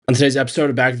On today's episode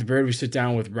of Back of the Bird, we sit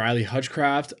down with Riley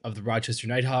Hutchcraft of the Rochester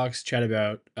Knighthawks, chat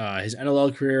about his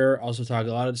NLL career, also talk a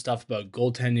lot of stuff about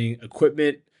goaltending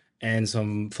equipment and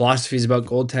some philosophies about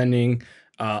goaltending.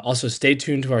 Also, stay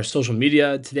tuned to our social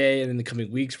media today and in the coming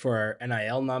weeks for our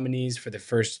NIL nominees for the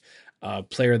first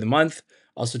Player of the Month.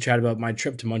 Also, chat about my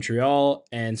trip to Montreal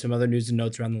and some other news and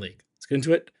notes around the league. Let's get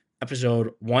into it.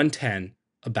 Episode 110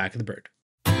 of Back of the Bird.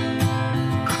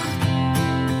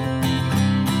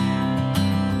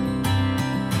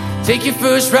 Take your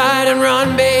first ride and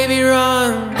run, baby,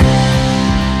 run.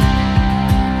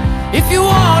 If you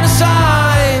want a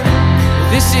sign,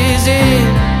 this is it.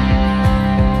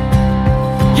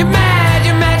 You're mad,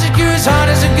 your magic, you're as hot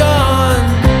as a gun.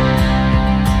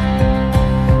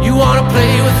 You wanna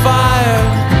play with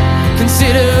fire,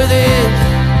 consider this.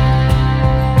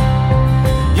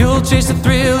 You'll chase the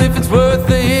thrill if it's worth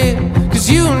the hit, 'cause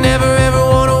you never ever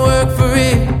wanna work for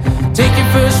it. Take your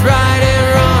first ride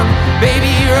and run,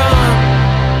 baby, run.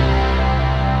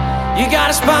 You got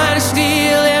a spine of steel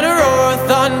and a roar of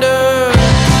thunder.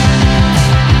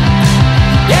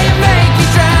 Yeah, you make me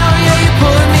drown, yeah, you're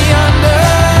pulling me under.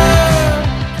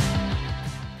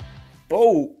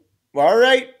 Oh, all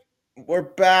right. We're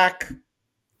back.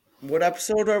 What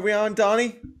episode are we on,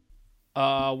 Donny?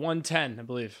 110, I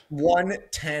believe.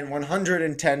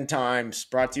 110 times.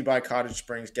 Brought to you by Cottage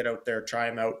Springs. Get out there, try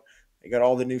them out. They got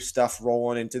all the new stuff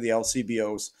rolling into the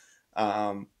LCBOs.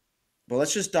 But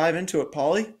let's just dive into it,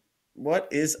 Paulie. What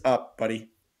is up, buddy?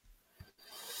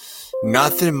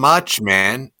 Nothing much,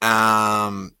 man.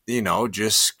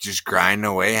 Just grinding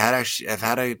away. I've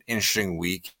had an interesting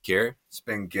week here. It's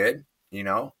been good.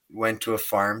 Went to a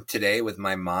farm today with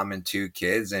my mom and 2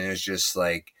 kids, and it was just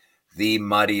like the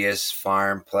muddiest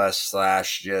farm /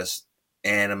 just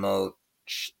animal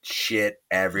shit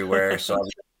everywhere. So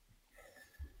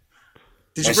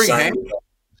Did you bring Hank?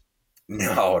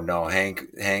 No.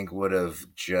 Hank would have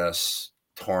just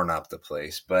torn up the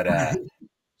place. But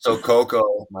so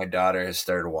Coco, my daughter, has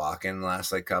started walking the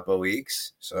last couple of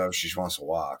weeks. So she just wants to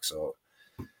walk. So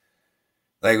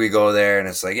we go there and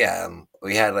it's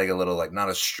we had a little not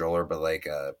a stroller but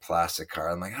a plastic car.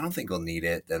 I'm like, I don't think we'll need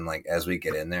it. Then as we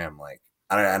get in there, I'm like,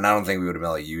 I don't think we would be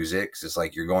able to use it because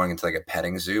it's you're going into a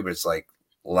petting zoo, but it's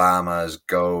llamas,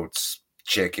 goats,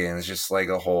 chickens, just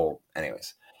a whole.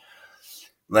 Anyways.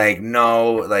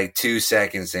 2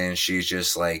 seconds in, she's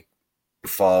just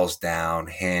falls down,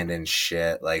 hand and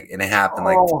shit. And it happened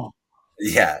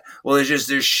yeah. Well,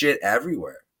 there's shit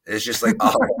everywhere. It's just you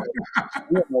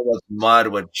don't know what's mud,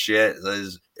 what shit.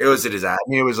 It was a disaster. I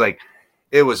mean,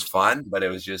 it was fun, but it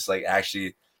was just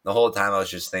actually the whole time I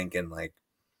was just thinking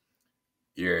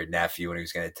your nephew when he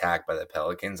was getting attacked by the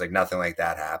pelicans. Nothing like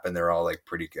that happened. They're all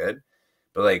pretty good.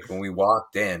 But when we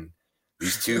walked in,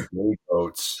 these 2 gray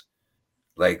goats.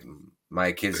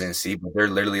 My kids didn't see, but they're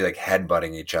literally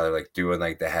headbutting each other, doing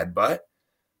the headbutt.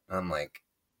 I'm like,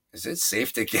 is it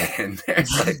safe to get in there?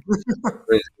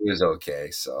 It was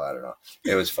okay. So I don't know.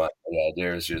 It was fun. Yeah,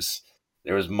 there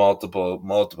was multiple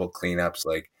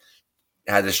cleanups.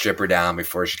 Had to strip her down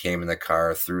before she came in the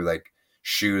car. Threw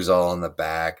shoes all in the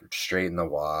back, straight in the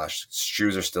wash.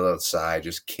 Shoes are still outside,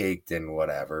 just caked in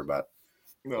whatever. But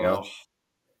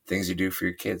things you do for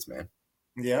your kids, man.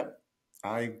 Yep.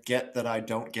 I get that I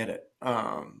don't get it.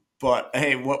 But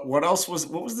hey, what else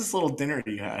what was this little dinner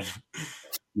you had?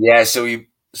 Yeah, so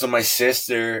my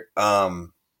sister,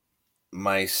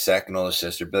 my second older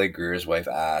sister, Billy Greer's wife,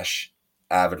 Ash,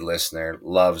 avid listener,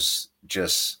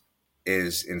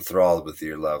 is enthralled with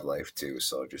your love life too.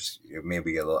 So just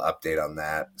maybe get a little update on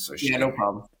that. So no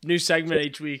problem. New segment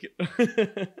each week. We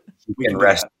can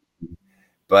rest.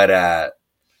 But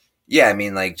yeah, I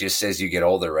mean, just as you get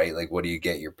older, right? What do you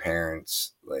get your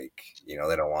parents? They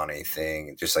don't want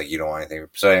anything, just you don't want anything.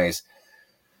 So anyways,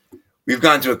 we've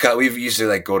gone to we've used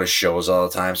to go to shows all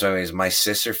the time. So anyways, my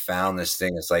sister found this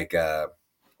thing. It's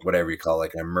whatever you call an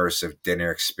immersive dinner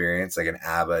experience, an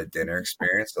ABBA dinner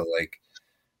experience. So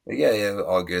yeah,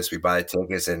 all good. So we buy the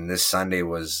tickets, and this Sunday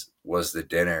was the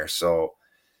dinner. So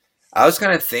I was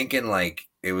kind of thinking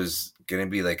it was gonna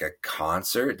be a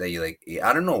concert that you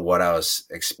I don't know what I was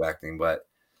expecting, but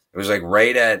it was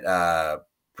right at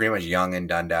pretty much Yonge and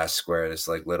Dundas Square, this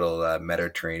little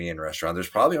Mediterranean restaurant. There's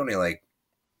probably only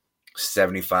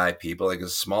 75 people, a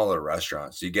smaller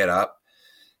restaurant. So you get up,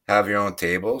 have your own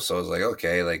table. So I was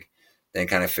okay, then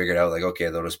kind of figured out okay,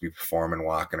 they'll just be performing,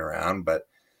 walking around. But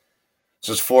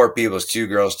so it's 4 people, it's 2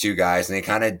 girls, 2 guys, and they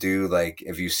kind of do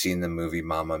if you've seen the movie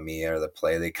Mamma Mia or the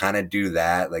play, they kind of do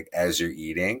that as you're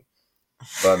eating.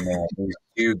 But man, these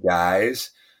 2 guys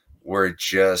were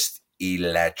just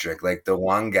electric. The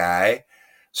one guy,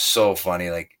 so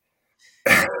funny.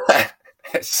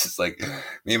 It's just like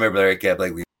me and my brother kept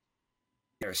like, we've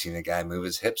never seen a guy move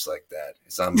his hips like that.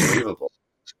 It's unbelievable.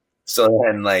 So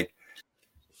then like,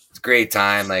 it's a great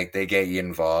time. Like they get you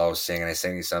involved singing. I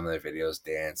sing you some of their videos,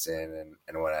 dancing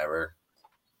and whatever.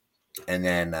 And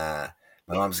then my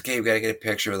mom's like, hey, we got to get a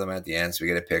picture with him at the end. So we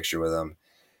get a picture with him.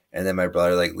 And then my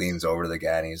brother like leans over to the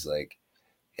guy and he's like,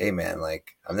 hey man,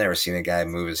 like I've never seen a guy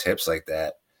move his hips like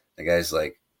that. The guy's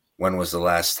like, when was the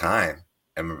last time?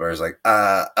 And my brother's like,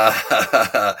 just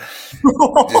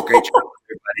great job,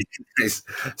 everybody.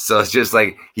 So it's just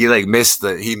like he missed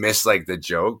like the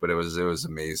joke, but it was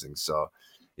amazing. So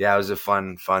yeah, it was a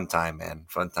fun time, man.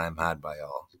 Fun time had by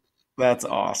all. That's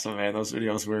awesome, man. Those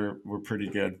videos were pretty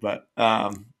good. But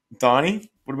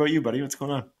Donnie, what about you, buddy? What's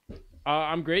going on?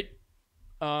 I'm great.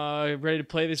 Ready to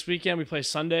play this weekend. We play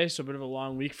Sunday, so a bit of a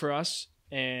long week for us.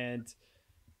 And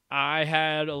I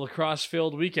had a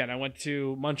lacrosse-filled weekend. I went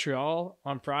to Montreal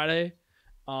on Friday,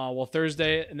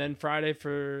 Thursday, and then Friday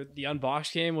for the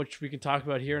Unbox game, which we can talk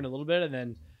about here in a little bit. And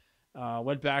then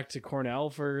went back to Cornell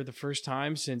for the first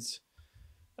time since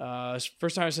my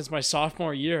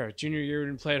sophomore year. Junior year, we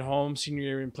didn't play at home. Senior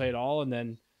year, we didn't play at all. And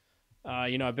then,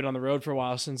 I've been on the road for a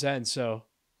while since then. So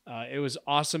it was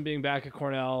awesome being back at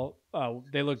Cornell.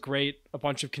 They look great. A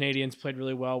bunch of Canadians played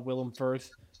really well. Willem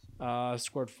Firth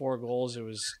scored 4 goals. It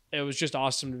was just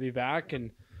awesome to be back,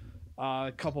 and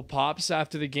a couple pops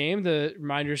after the game to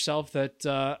remind yourself that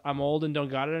I'm old and don't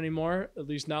got it anymore. At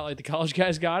least not like the college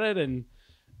guys got it, and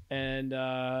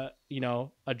a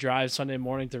drive Sunday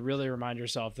morning to really remind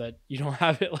yourself that you don't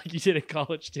have it like you did in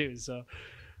college too. So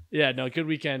yeah, no, good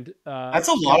weekend. That's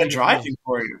a lot of driving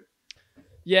for you.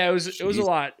 Yeah, it was a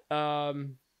lot. I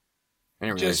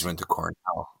didn't realize you went to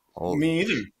Cornell. Me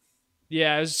either.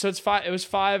 Yeah, it was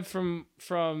 5 from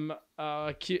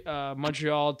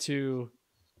Montreal to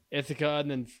Ithaca,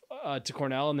 and then to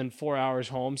Cornell, and then 4 hours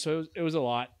home. So it was a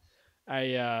lot.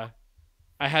 I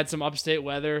had some upstate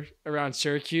weather around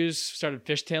Syracuse. Started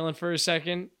fishtailing for a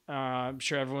second. I'm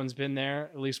sure everyone's been there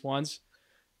at least once.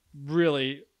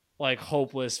 Really like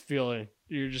hopeless feeling.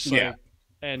 You're just like,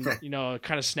 and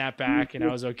kind of snap back, and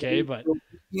I was okay, but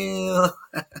yeah.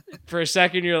 For a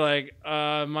second you're like,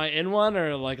 am I in one,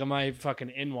 or like am I fucking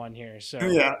in one here? So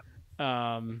so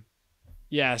I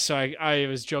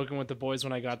was joking with the boys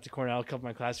when I got to Cornell. A couple of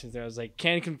my classmates there, I was like,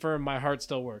 can confirm my heart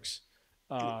still works.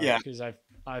 Because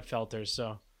I felt her.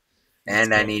 So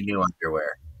and I need new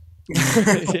underwear.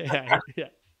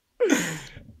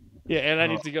 And I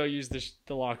need to go use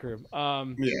the locker room.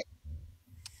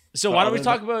 So why don't we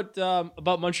talk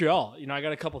about Montreal? I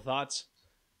got a couple thoughts.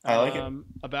 I like it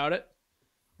about it.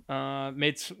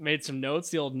 Made some notes.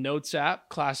 The old notes app,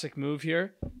 classic move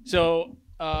here. So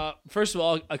first of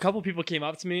all, a couple people came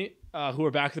up to me who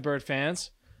are Back the Bird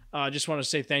fans. Just want to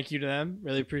say thank you to them.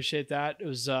 Really appreciate that. It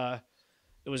was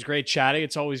great chatting.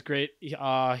 It's always great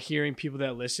hearing people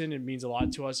that listen. It means a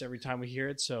lot to us every time we hear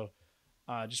it. So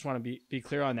just want to be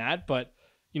clear on that. But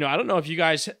I don't know if you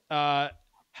guys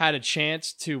had a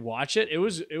chance to watch it. It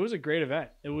was a great event.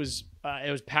 It was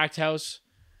packed house,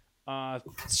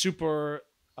 super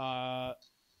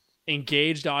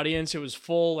engaged audience. It was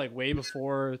full like way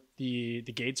before the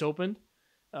gates opened,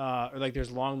 or like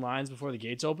there's long lines before the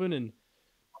gates open.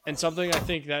 And something I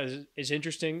think that is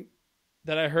interesting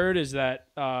that I heard is that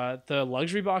the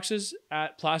luxury boxes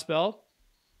at Place Belle,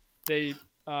 they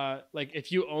like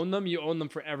if you own them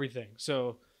for everything.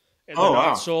 So they're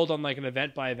not sold on like an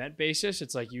event by event basis.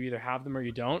 It's like you either have them or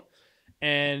you don't.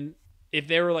 And if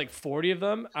there were like 40 of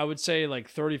them, I would say like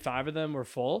 35 of them were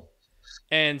full.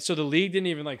 And so the league didn't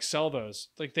even like sell those.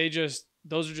 Like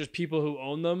those are just people who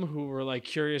own them who were like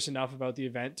curious enough about the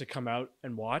event to come out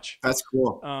and watch. That's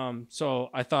cool. So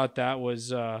I thought that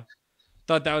was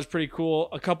pretty cool.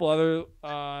 A couple other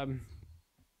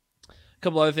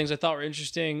things I thought were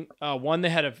interesting. One, they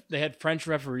had French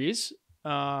referees.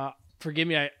 Forgive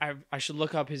me, I should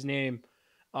look up his name.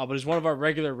 But it's one of our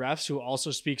regular refs who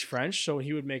also speaks French. So when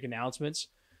he would make announcements,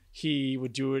 he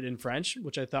would do it in French,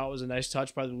 which I thought was a nice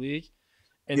touch by the league.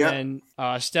 And then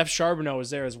Steph Charbonneau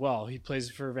was there as well. He plays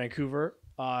for Vancouver.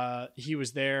 He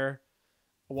was there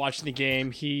watching the game.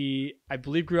 He, I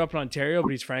believe, grew up in Ontario, but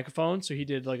he's Francophone. So he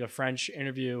did like a French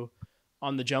interview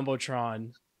on the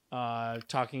Jumbotron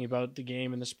talking about the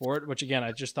game and the sport, which again,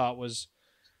 I just thought was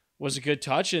a good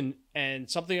touch. And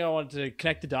something I wanted to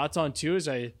connect the dots on too is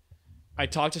I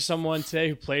talked to someone today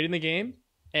who played in the game,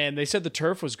 and they said the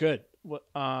turf was good. It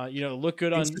looked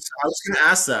good on. I was going to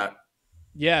ask that.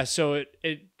 Yeah, so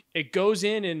it goes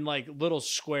in like little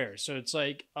squares. So it's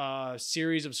like a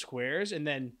series of squares, and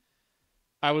then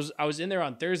I was in there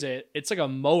on Thursday. It's like a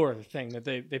mower thing that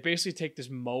they basically take this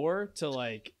mower to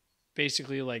like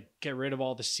basically like get rid of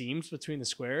all the seams between the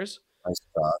squares. I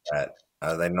saw that.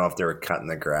 I didn't know if they were cutting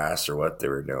the grass or what they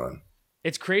were doing.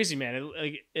 It's crazy, man.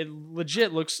 It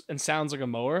legit looks and sounds like a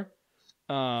mower.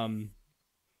 And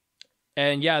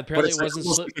yeah, apparently it wasn't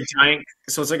like a giant.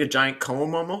 So it's like a giant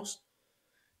comb almost.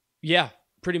 Yeah,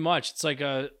 pretty much. It's like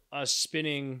a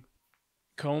spinning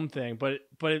comb thing, but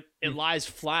it lies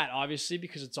flat, obviously,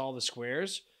 because it's all the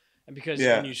squares, and because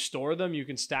when you store them, you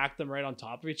can stack them right on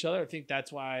top of each other. I think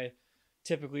that's why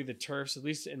typically the turfs, at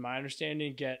least in my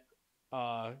understanding, get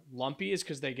lumpy, is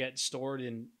because they get stored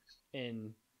in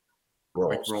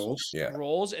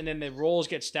rolls, and then the rolls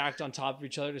get stacked on top of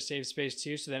each other to save space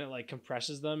too. So then it like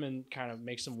compresses them and kind of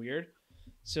makes them weird.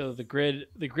 So the grid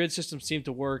system seemed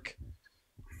to work,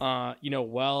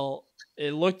 well.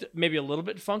 It looked maybe a little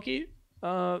bit funky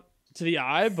to the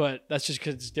eye, but that's just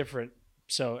because it's different.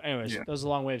 So anyways, that was a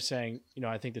long way of saying,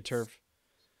 I think the turf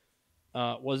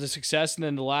was a success. And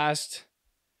then the last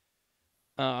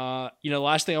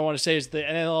thing I want to say is the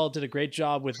NLL did a great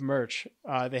job with merch.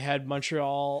 They had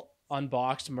Montreal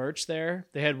unboxed merch there.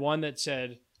 They had one that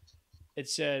said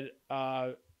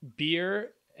beer,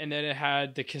 and then it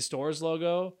had the Castors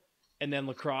logo, and then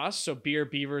lacrosse. So beer,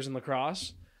 beavers, and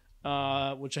lacrosse,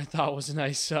 which I thought was a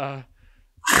nice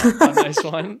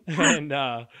one. And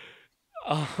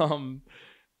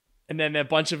then a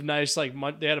bunch of nice, like,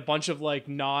 they had a bunch of like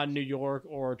non-New York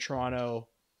or Toronto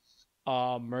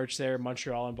merch there,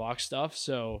 Montreal unboxed stuff.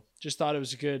 So just thought it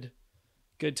was a good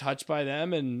touch by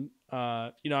them. And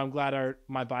I'm glad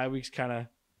my bye weeks kind of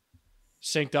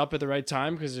synced up at the right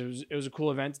time, because it was a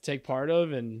cool event to take part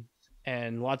of, and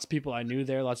lots of people I knew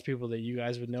there, lots of people that you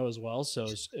guys would know as well. So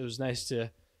it was nice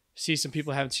to see some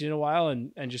people I haven't seen in a while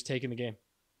and just taking the game.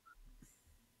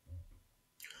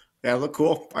 Yeah, it looked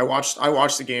cool. I watched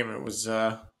the game. It was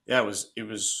it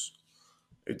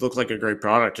looked like a great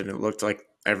product, and it looked like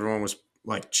everyone was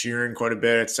like cheering quite a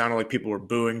bit. It sounded like people were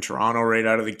booing Toronto right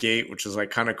out of the gate, which is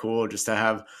like kind of cool, just to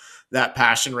have that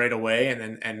passion right away, and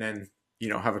then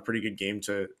have a pretty good game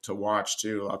to watch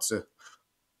too. Lots of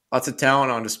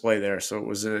talent on display there, so it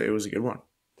was a good one.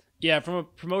 Yeah, from a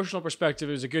promotional perspective,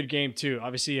 it was a good game too.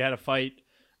 Obviously, you had a fight,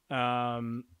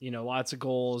 lots of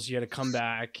goals. You had a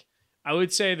comeback. I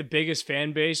would say the biggest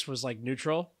fan base was like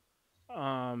neutral.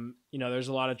 There's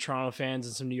a lot of Toronto fans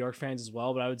and some New York fans as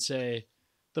well, but I would say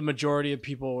the majority of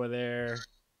people were there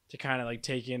to kind of like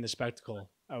take in the spectacle,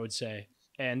 I would say.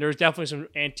 And there's definitely some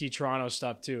anti-Toronto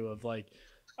stuff too, of like,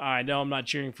 I know I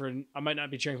might not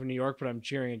be cheering for New York, but I'm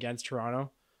cheering against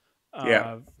Toronto.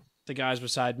 The guys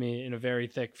beside me in a very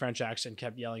thick French accent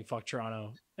kept yelling, "Fuck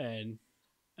Toronto." And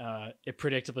it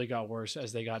predictably got worse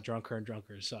as they got drunker and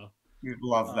drunker. So you'd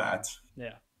love that.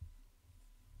 Yeah.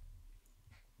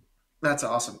 That's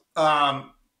awesome.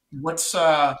 I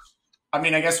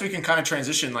guess we can kind of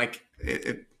transition. Like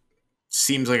it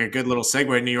seems like a good little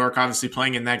segue. New York obviously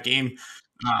playing in that game.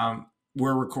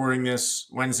 We're recording this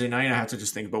Wednesday night. I have to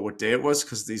just think about what day it was,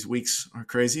 because these weeks are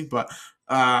crazy. But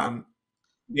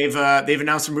they've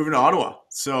announced they're moving to Ottawa.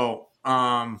 So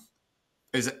I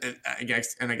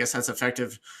guess that's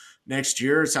effective next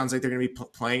year. It sounds like they're going to be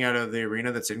playing out of the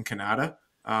arena that's in Canada.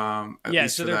 So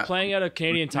they're playing out of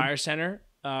Canadian Tire Center,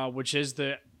 which is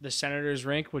the Senators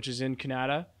rink, which is in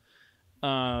Canada.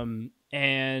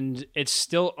 And it's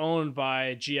still owned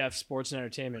by GF Sports and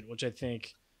Entertainment, which I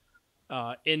think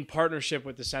in partnership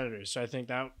with the Senators. So I think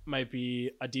that might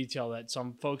be a detail that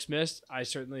some folks missed. I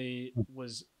certainly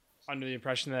was under the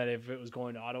impression that if it was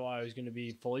going to Ottawa, it was going to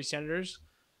be fully Senators.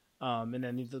 And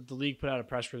then the league put out a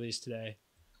press release today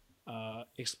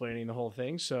explaining the whole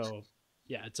thing. So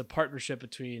yeah, it's a partnership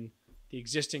between the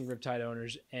existing Riptide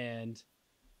owners and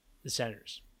the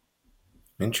Senators.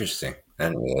 Interesting. I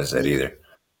didn't realize that either.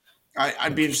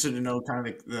 I'd be interested to know kind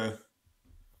of the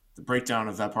breakdown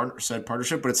of that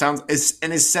partnership. But it sounds is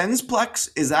Sensplex,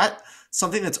 is that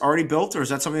something that's already built, or is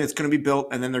that something that's going to be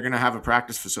built and then they're going to have a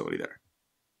practice facility there?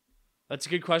 That's a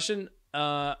good question.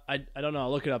 I don't know.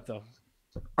 I'll look it up though.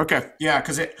 Okay, yeah,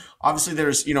 because it obviously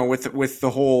there's with the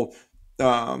whole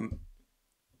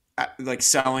like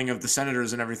selling of the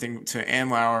Senators and everything to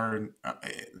Andlauer,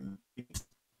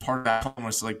 part of that plan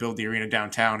was to like build the arena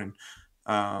downtown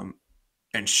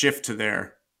and shift to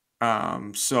there.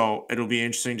 So it'll be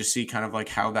interesting to see kind of like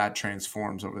how that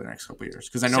transforms over the next couple of years,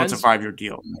 because I know it's a 5-year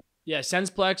deal. Yeah,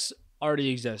 Sensplex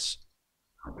already exists.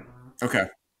 Okay.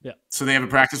 Yeah. So they have a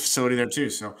practice facility there too.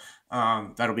 So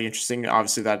that'll be interesting.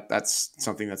 Obviously, that's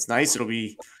something that's nice. It'll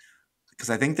be,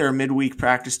 because I think they're a midweek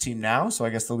practice team now, so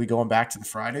I guess they'll be going back to the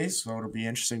Fridays. So it'll be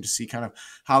interesting to see kind of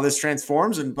how this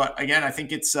transforms. But again, I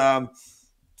think it's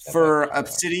for a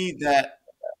city that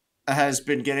has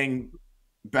been getting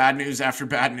bad news after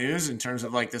bad news in terms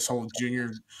of like this whole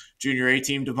junior A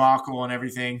team debacle and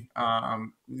everything.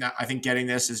 I think getting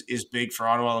this is big for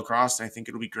Ottawa lacrosse. And I think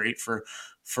it'll be great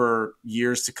for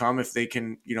years to come if they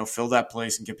can, fill that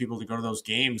place and get people to go to those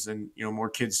games. And, more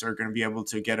kids are going to be able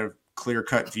to get a clear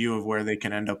cut view of where they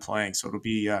can end up playing. So it'll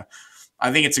be,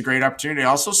 I think it's a great opportunity. I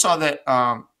also saw that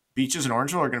Beaches and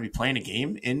Orangeville are going to be playing a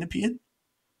game in Nepean.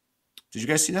 Did you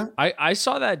guys see that? I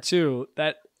saw that too.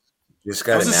 That just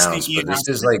got announced, but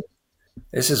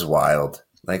this is wild.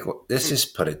 Like, let's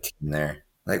just put a team there.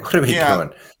 Like, what are we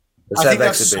doing? Let's have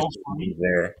exhibition teams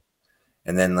there,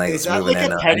 and then is moving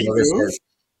in.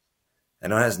 I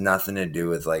know it has nothing to do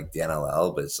with like the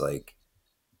NLL, but it's like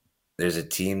there's a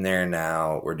team there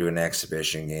now. We're doing an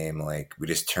exhibition game. Like, we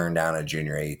just turned down a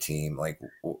junior A team. Like,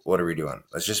 what are we doing?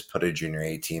 Let's just put a junior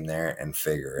A team there and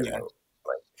figure it out.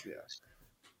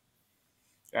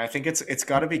 I think it's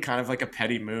got to be kind of like a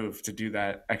petty move to do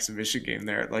that exhibition game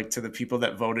there, like to the people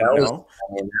that voted no.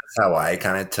 That's how I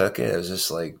kind of took it. It was just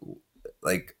like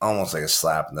almost like a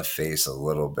slap in the face a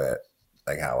little bit,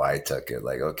 like how I took it.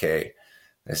 Like, okay,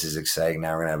 this is exciting.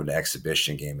 Now we're gonna have an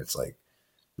exhibition game. It's like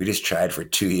we just tried for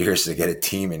 2 years to get a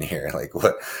team in here. Like,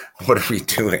 what are we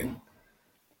doing?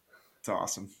 It's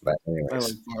awesome. But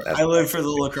anyways, I live for the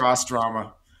lacrosse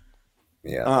drama.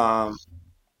 Yeah.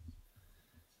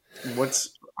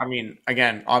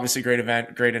 Again, obviously great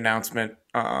event, great announcement,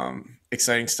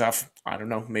 exciting stuff. I don't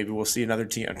know. Maybe we'll see another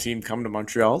team come to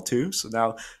Montreal too. So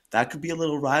now that could be a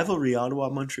little rivalry, Ottawa,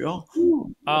 Montreal.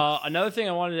 Another thing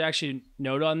I wanted to actually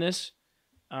note on this,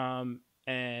 and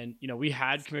we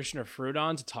had Commissioner Fruit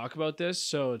on to talk about this,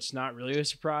 so it's not really a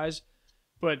surprise.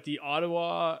 But the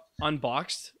Ottawa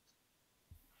Unboxed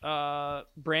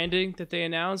branding that they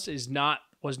announced was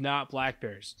not Black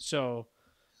Bears. So.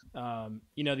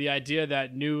 The idea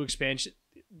that new expansion,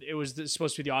 it was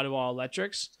supposed to be the Ottawa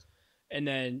Electrics, and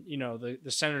then the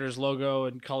Senators logo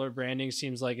and color branding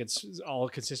seems like it's all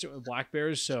consistent with Black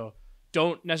Bears. So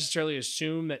don't necessarily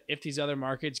assume that if these other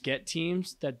markets get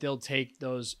teams that they'll take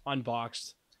those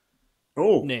unboxed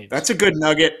names. That's a good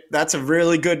nugget. That's a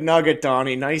really good nugget,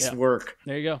 Donny. Nice work.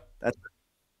 There you go.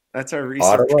 That's our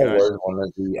research. Ottawa was one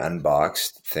of the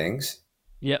unboxed things.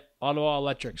 Yep, Ottawa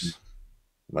Electrics.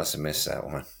 Must have missed that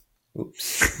one.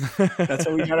 Oops. That's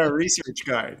how we got our research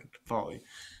guide, Paulie.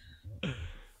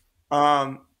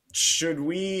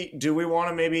 Do we want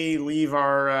to maybe leave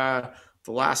our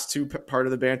the last two part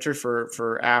of the banter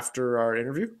for after our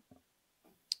interview?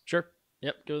 Sure.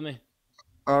 Yep, go with me.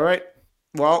 All right.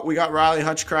 Well, we got Riley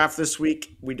Hutchcraft this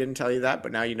week. We didn't tell you that,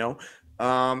 but now you know.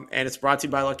 And it's brought to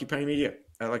you by Lucky Penny Media.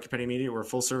 At Lucky Penny Media, we're a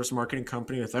full-service marketing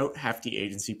company without hefty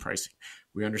agency pricing.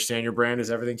 We understand your brand is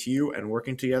everything to you, and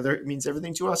working together it means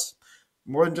everything to us.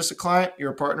 More than just a client,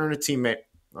 you're a partner and a teammate.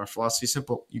 Our philosophy is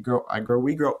simple. You grow, I grow,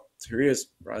 we grow. So here he is,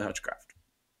 Riley Hutchcraft.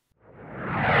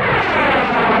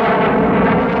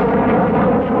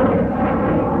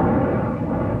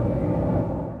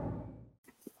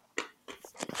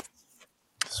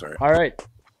 Sorry. All right.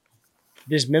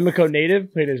 This Mimico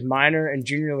native played his minor and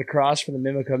junior lacrosse for the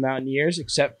Mimico Mountaineers,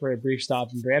 except for a brief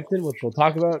stop in Brampton, which we'll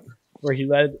talk about, where he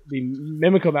led the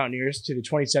Mimico Mountaineers to the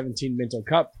 2017 Minto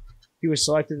Cup. He was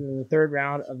selected in the third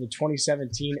round of the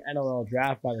 2017 NLL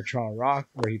draft by the Toronto Rock,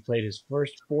 where he played his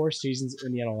first 4 seasons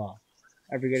in the NLL.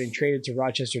 After getting traded to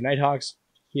Rochester Knighthawks,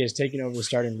 he has taken over the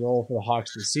starting role for the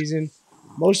Hawks this season.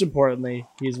 Most importantly,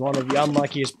 he is one of the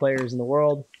unluckiest players in the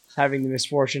world, having the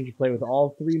misfortune to play with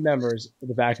all 3 members of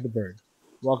the Back of the Bird.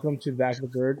 Welcome to the Back of the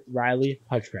Bird, Riley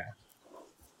Hutchcraft.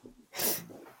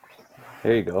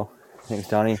 There you go. Thanks,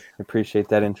 Donny. Appreciate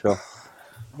that intro. A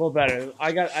little better.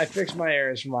 I fixed my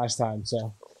errors from last time,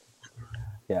 so.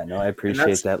 Yeah, no, I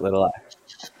appreciate that little.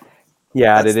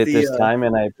 Yeah, I did it this time,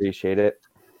 and I appreciate it.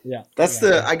 Yeah.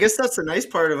 I guess that's the nice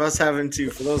part of us having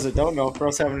to, for those that don't know, for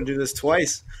us having to do this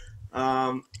twice,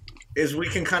 is we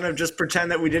can kind of just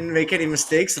pretend that we didn't make any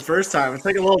mistakes the first time. It's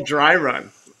like a little dry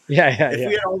run. Yeah.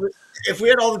 If we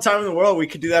had all the time in the world, we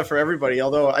could do that for everybody.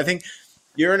 Although I think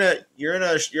you're on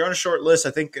a short list.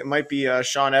 I think it might be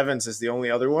Sean Evans is the only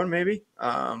other one, maybe.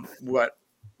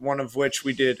 One of which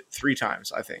we did 3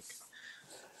 times, I think.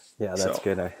 Yeah, that's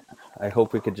good. I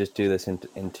hope we could just do this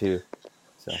in 2.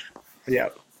 So. Yeah,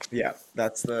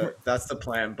 that's the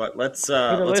plan. But let's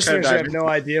for the listeners who have no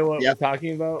idea what we're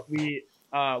talking about, we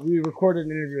recorded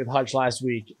an interview with Hutch last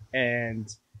week, and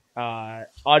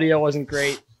audio wasn't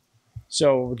great,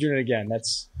 so we're doing it again.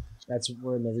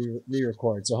 We're in the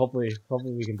re-record, so hopefully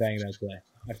we can bang it out today.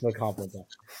 I feel confident though.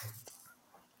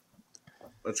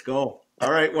 Let's go.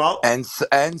 All right. Well, and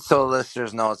so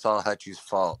listeners know it's all Hutchie's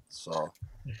fault. So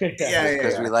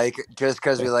because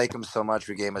we like him so much,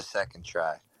 we gave him a second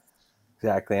try.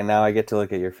 Exactly. And now I get to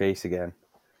look at your face again.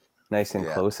 Nice and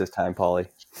close this time, Paulie.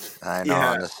 I know,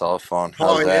 on the cell phone.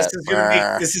 Oh, How's this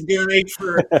that? is gonna make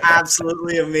for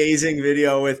absolutely amazing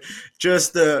video with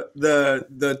just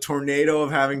the tornado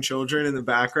of having children in the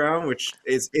background, which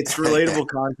it's relatable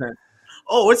content.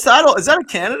 Oh, what's that? Is that a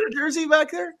Canada jersey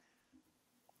back there?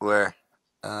 Where?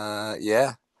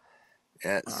 Yeah.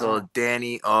 Yeah. So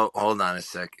Danny, hold on a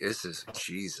sec. This is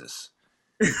Jesus.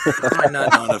 How do I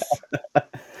not know how to?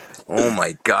 Oh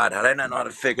my God! How did I not know how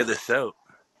to figure this out?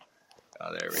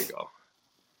 Oh, there we go.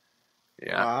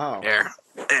 Yeah. Wow. There.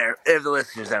 If the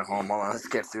listeners at home, hold on. Let's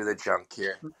get through the junk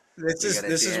here. This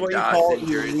is what you call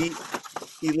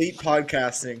elite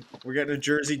podcasting. We're getting a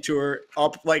jersey tour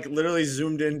up, like literally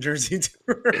zoomed in jersey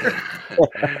tour.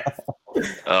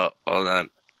 Oh, hold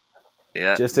on.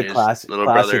 Yeah, Just a classic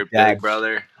brother, dad. big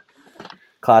brother.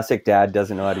 Classic dad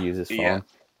doesn't know how to use his phone. Yeah.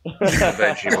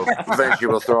 Eventually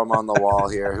we'll throw him on the wall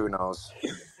here. Who knows?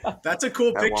 That's a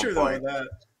cool picture though.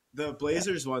 The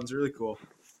Blazers one's really cool.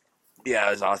 Yeah,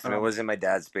 it was awesome. It was in my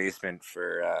dad's basement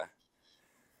for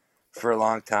a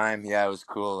long time. Yeah, it was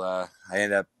cool. I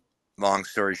ended up, long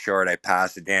story short, I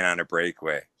passed it Dan on a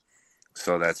breakaway.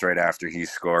 So that's right after he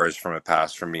scores from a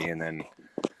pass from me, and then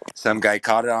some guy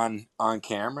caught it on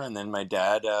camera, and then my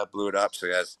dad blew it up.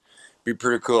 So guys, be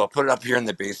pretty cool. I'll put it up here in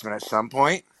the basement at some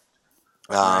point.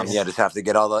 Nice. Yeah, just have to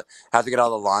get all the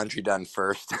laundry done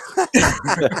first.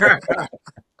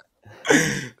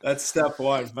 That's step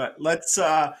one. But let's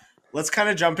kind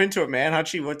of jump into it, man.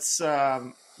 Hutchie, what's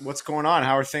going on?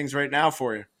 How are things right now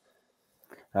for you?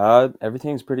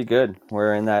 Everything's pretty good.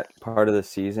 We're in that part of the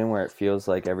season where it feels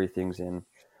like everything's in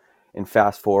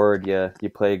fast forward. You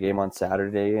play a game on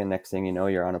Saturday, and next thing you know,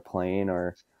 you're on a plane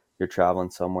or you're traveling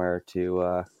somewhere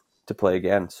to play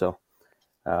again. So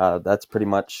that's pretty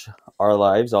much our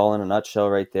lives, all in a nutshell,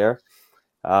 right there.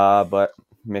 But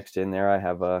mixed in there, I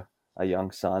have a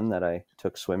young son that I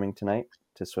took swimming tonight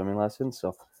to swimming lessons,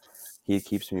 so he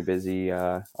keeps me busy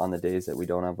on the days that we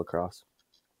don't have lacrosse.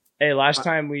 Hey, last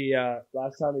time we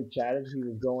chatted, he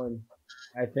was going,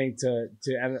 I think,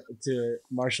 to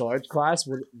martial arts class.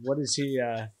 What is he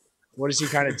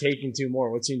kind of taking to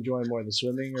more? What's he enjoying more, the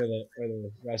swimming or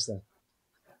the wrestling?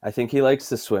 I think he likes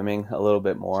the swimming a little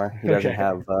bit more. He doesn't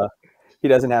have the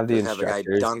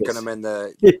instructors.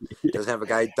 Doesn't have a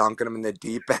guy dunking him in the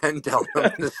deep end, telling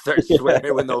him to start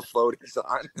swimming with no floaties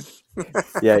on.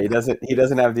 Yeah, he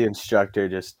doesn't have the instructor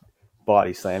just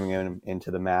body slamming him into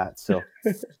the mat. So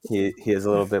he has a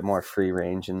little bit more free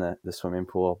range in the swimming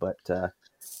pool. But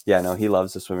yeah, no, he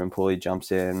loves the swimming pool. He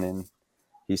jumps in and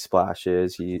he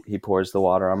splashes. He pours the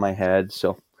water on my head.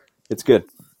 So it's good.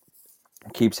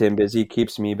 Keeps him busy,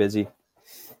 keeps me busy.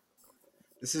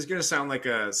 This is gonna sound like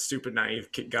a stupid naive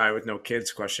guy with no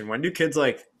kids question. When do kids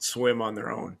like swim on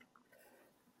their own?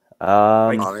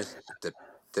 Honestly,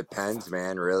 depends,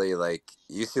 man. Really, like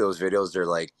you see those videos, they're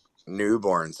like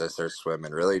newborns that start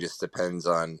swimming. Really, just depends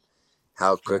on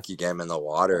how quick you get them in the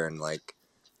water and like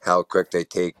how quick they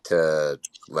take to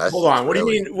lessons. Hold on, what do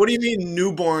you mean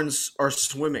newborns are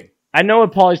swimming? I know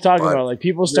what Paulie's talking about. Like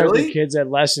people start their kids at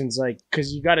lessons, like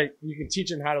because you can teach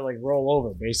them how to like roll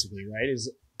over, basically, right?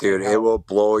 Dude, it will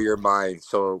blow your mind.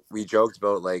 So we joked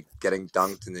about like getting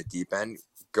dunked in the deep end.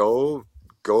 Go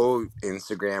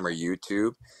Instagram or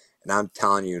YouTube, and I'm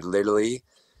telling you, literally,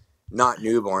 not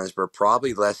newborns, but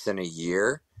probably less than a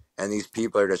year, and these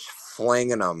people are just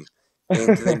flinging them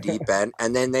into the deep end,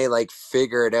 and then they like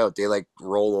figure it out. They like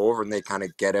roll over and they kind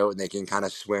of get out and they can kind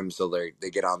of swim, so they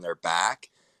get on their back.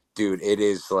 Dude, it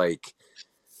is like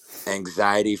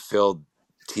anxiety-filled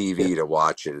TV to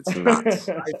watch it. It's nuts.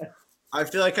 I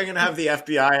feel like I'm gonna have the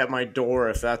FBI at my door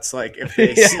if they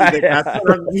see that's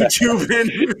on YouTube.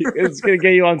 It's gonna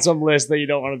get you on some list that you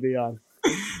don't want to be on.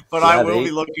 But I will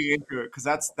be looking into it because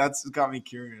that's got me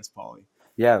curious, Paulie.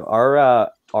 Yeah,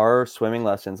 our swimming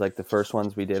lessons, like the first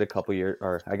ones we did a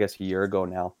year ago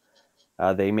now,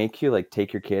 they make you like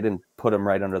take your kid and put them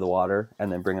right under the water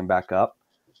and then bring them back up,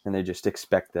 and they just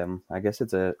expect them. I guess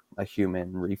it's a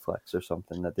human reflex or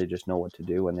something that they just know what to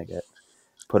do when they get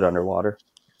put underwater.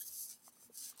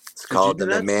 It's called the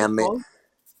mammalian.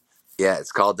 Yeah,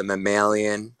 it's called the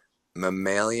mammalian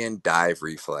dive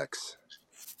reflex.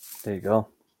 There you go.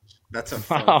 That's a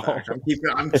fun fact. I'm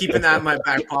keeping that in my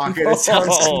back pocket. It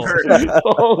sounds smart.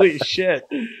 Holy shit!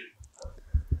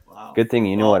 Wow. Good thing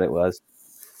you know what it was.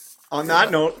 On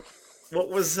that note, what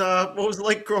was it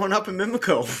like growing up in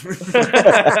Mimico?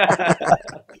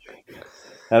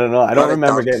 I don't know. I don't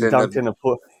remember getting dunked in the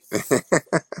pool.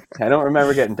 I don't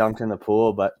remember getting dunked in the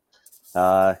pool, but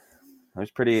it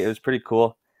was pretty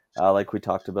cool. Like we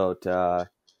talked about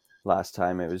last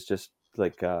time, it was just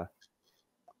like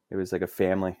it was like a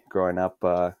family growing up.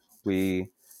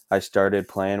 I started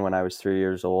playing when I was 3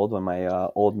 years old, when my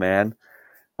old man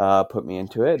put me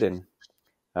into it, and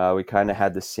we kind of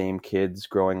had the same kids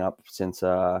growing up since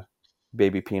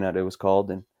Baby Peanut, it was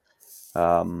called, and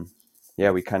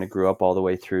yeah, we kind of grew up all the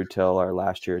way through till our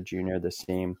last year of junior. The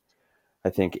same, I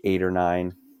think, 8 or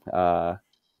 9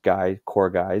 core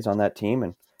guys on that team,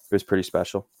 and it was pretty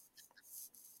special.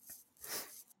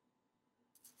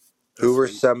 Who were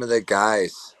some of the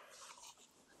guys?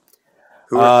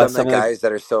 Who are some of the guys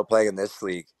that are still playing in this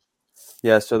league?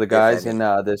 Yeah, so the guys in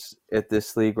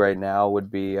this league right now would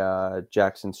be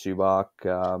Jackson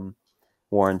Subak,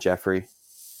 Warren Jeffrey.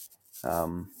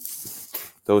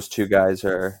 Those 2 guys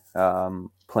are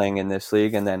playing in this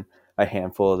league, and then a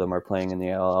handful of them are playing in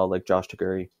the LL, like Josh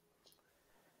Taguri.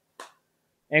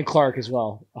 And Clark as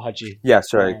well, Hutchie. Yeah,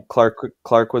 sorry.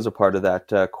 Clark was a part of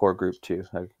that core group too.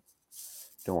 I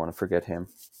don't want to forget him.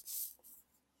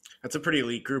 That's a pretty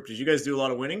elite group. Did you guys do a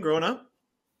lot of winning growing up?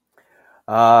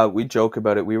 We joke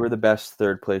about it. We were the best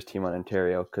third place team on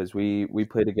Ontario because we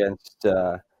played against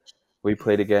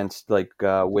like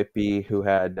Whitby, who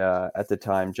had at the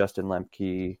time Justin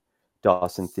Lemke,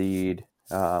 Dawson Theed,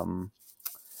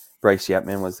 Bryce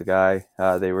Yetman was the guy.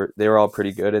 They were all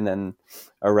pretty good, and then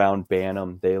around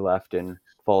Bantam they left and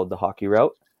followed the hockey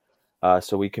route.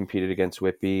 So we competed against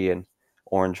Whitby and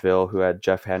Orangeville, who had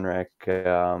Jeff Henrik,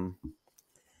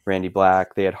 Randy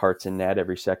Black. They had Hearts in net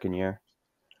every second year.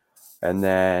 And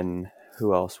then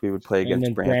who else? We would play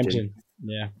against Brampton.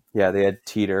 Yeah, they had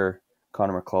Teeter,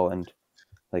 Connor McClelland.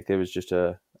 Like, it was just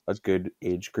a good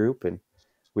age group, and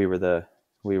we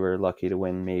were lucky to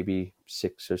win maybe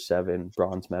 6 or 7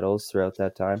 bronze medals throughout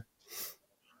that time.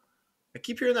 I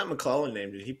keep hearing that McClelland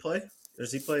name. Did he play?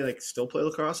 Does he still play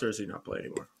lacrosse, or does he not play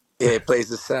anymore? Yeah, he plays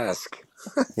the Sask.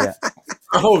 Yeah.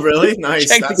 Oh, really? Nice.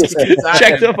 Check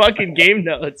the fucking game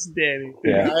notes, Danny.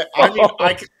 Yeah.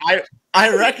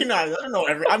 I recognize. I don't know.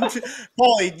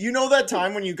 Paulie, you know that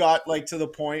time when you got like to the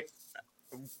point?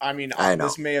 I mean, I know.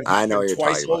 This may have I know been you're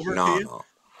twice talking over about. for you. No.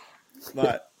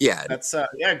 But yeah, that's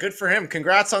good for him.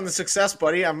 Congrats on the success,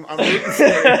 buddy. I'm rooting for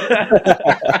you.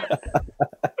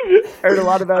 Heard a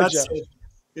lot about you.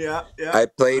 Yeah. I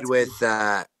played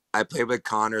with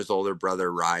Connor's older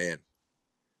brother Ryan.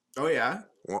 Oh yeah.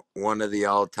 One of the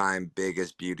all-time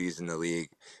biggest beauties in the league.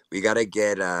 We got to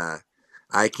get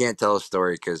I can't tell a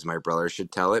story because my brother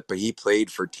should tell it, but he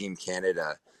played for Team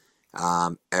Canada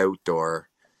outdoor.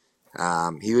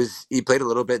 He played a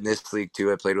little bit in this league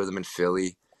too. I played with him in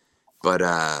Philly,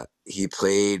 but he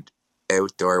played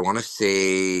outdoor. I want to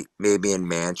say maybe in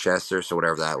Manchester, so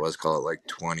whatever that was, call it like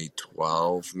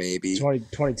 2012 maybe.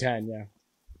 2010, yeah.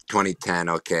 2010,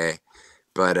 okay.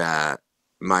 But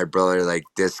my brother, like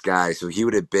this guy, so he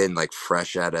would have been like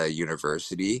fresh out of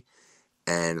university,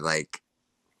 and like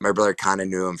my brother kind of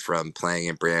knew him from playing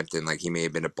in Brampton. Like, he may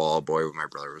have been a ball boy when my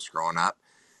brother was growing up.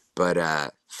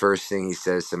 But first thing he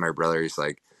says to my brother, he's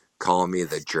like, "Call me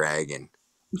the Dragon."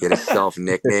 He had himself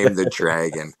nicknamed the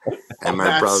Dragon. And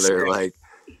my brother, like,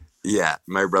 yeah,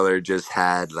 my brother just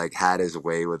had his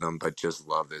way with him, but just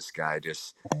loved this guy.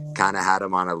 Just kind of had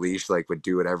him on a leash, like would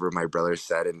do whatever my brother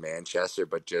said in Manchester,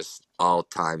 but just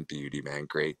all-time beauty, man.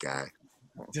 Great guy.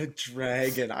 The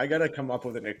Dragon. I got to come up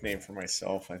with a nickname for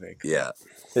myself, I think. Yeah.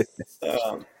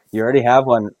 You already have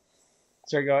one.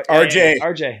 Sorry, go RJ.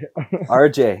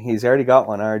 RJ. He's already got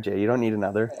one, RJ. You don't need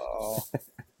another.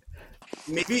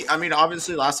 Maybe, I mean,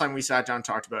 obviously last time we sat down and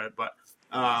talked about it, but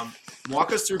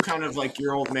walk us through kind of like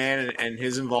your old man and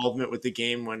his involvement with the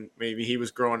game when maybe he was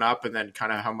growing up, and then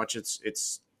kind of how much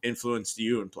it's influenced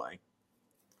you in playing.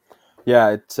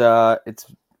 Yeah, it's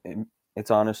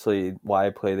honestly why I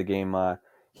play the game.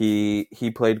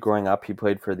 He played growing up. He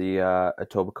played for the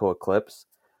Etobicoke Eclipse.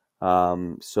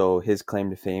 So his claim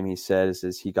to fame, he says,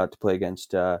 is he got to play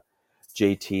against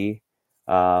JT,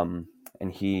 and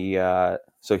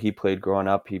he played growing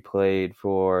up. He played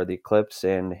for the Eclipse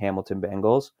and Hamilton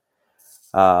Bengals.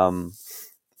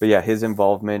 But yeah, his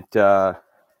involvement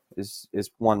is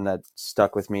one that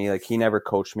stuck with me. Like, he never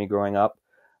coached me growing up,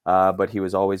 but he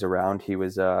was always around.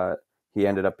 He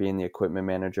ended up being the equipment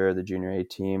manager of the junior A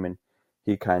team, and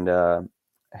he kind of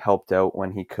helped out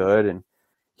when he could. And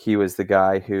he was the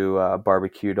guy who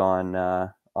barbecued on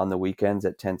the weekends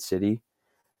at Tent City,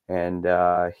 and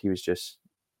he was just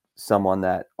someone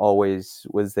that always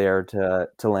was there to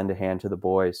lend a hand to the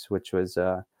boys, which was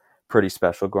pretty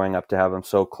special growing up to have him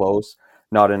so close.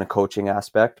 Not in a coaching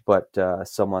aspect, but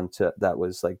someone that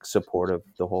was like supportive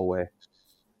the whole way.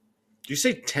 Did you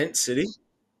say Tent City?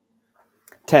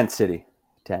 Tent City.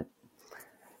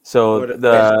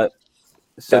 So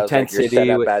So Tent like you're City set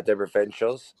up at the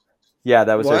provincials? Yeah,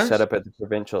 that was our What? setup at the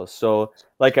provincial. So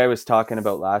like I was talking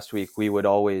about last week,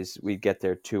 we'd get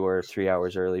there 2 or 3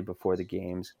 hours early before the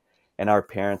games, and our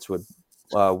parents would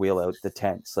wheel out the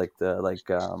tents, like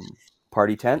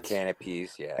party The tents,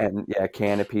 canopies, yeah. and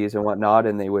canopies and whatnot,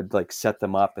 and they would like set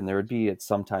them up, and there would be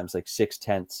sometimes like 6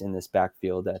 tents in this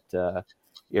backfield at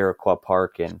Iroquois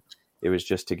Park, and it was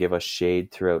just to give us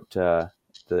shade throughout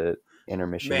the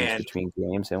intermissions Man, between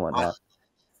games and I, whatnot.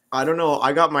 I don't know.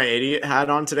 I got my idiot hat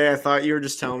on today. I thought you were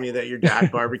just telling me that your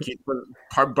dad barbecued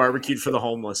for the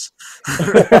homeless.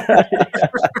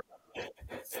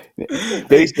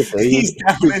 Basically, He's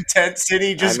down in Tent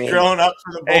City, just growing up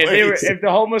for the boys. Hey, if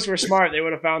the homeless were smart, they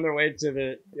would have found their way to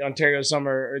the Ontario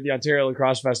Summer or the Ontario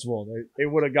Lacrosse Festival. They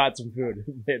would have got some food.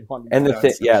 And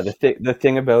the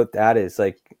thing about that is,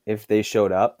 like, if they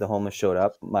showed up, the homeless showed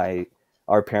up,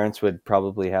 our parents would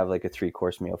probably have like a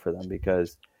 3-course meal for them,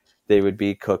 because they would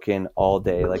be cooking all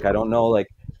day. Like, I don't know, like,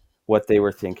 what they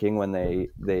were thinking when they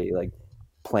like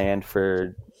planned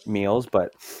for meals,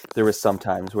 but there was some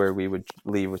times where we would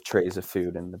leave with trays of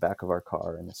food in the back of our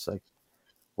car, and it's like,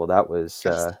 well, that was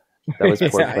poor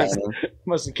planning.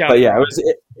 Must have But yeah,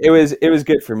 it was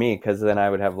good for me, because then I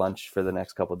would have lunch for the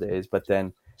next couple of days. But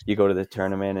then you go to the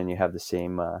tournament and you have the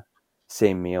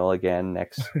same meal again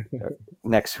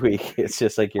next week. It's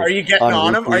just like Are you getting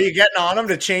on them? Are you getting on them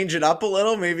to change it up a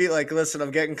little? Maybe like, listen, I'm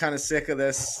getting kind of sick of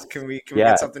this. Can we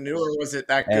get something new, or was it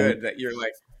that good that you're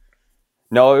like?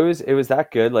 No, it was that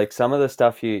good. Like, some of the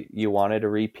stuff you wanted to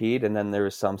repeat, and then there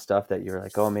was some stuff that you're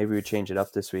like, oh, maybe we change it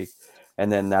up this week. And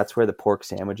then that's where the pork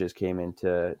sandwiches came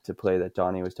into play that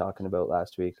Donny was talking about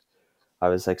last week. I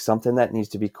was like, something that needs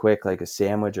to be quick, like a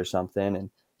sandwich or something.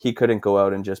 And he couldn't go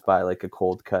out and just buy like a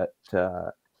cold cut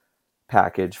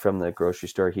package from the grocery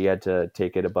store. He had to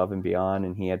take it above and beyond,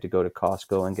 and he had to go to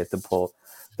Costco and get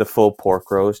the full pork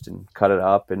roast and cut it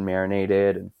up and marinate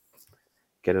it and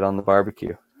get it on the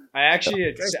barbecue. I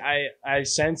actually, I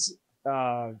since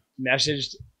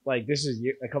messaged, like, this is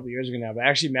a couple years ago now, but I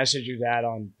actually messaged your dad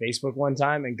on Facebook one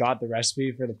time and got the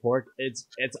recipe for the pork. It's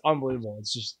unbelievable.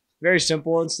 It's just very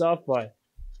simple and stuff, but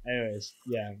anyways,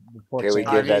 yeah. The pork Can we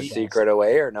give that secret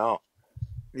away or no?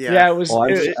 Yeah, it was. Well,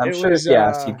 I'm sure if you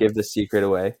asked, you give the secret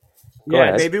away.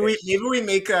 Maybe we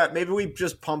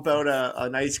just pump out a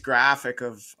nice graphic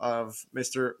of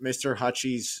Mr.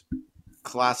 Hutchie's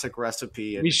classic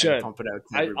recipe and pump it out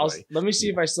to everybody. Let me see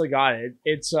if I still got it.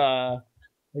 It's like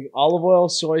olive oil,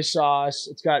 soy sauce.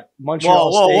 It's got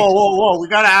Montreal steaks. Whoa! We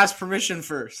gotta ask permission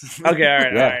first. Okay,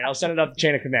 all right. I'll send it up the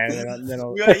chain of command. And then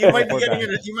you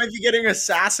might be getting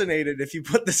assassinated if you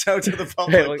put this out to the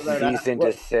public. Cease and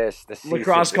desist.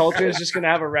 Lacrosse culture is just gonna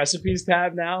have a recipes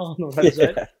tab now on the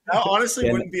website. That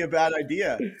honestly wouldn't be a bad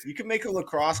idea. You could make a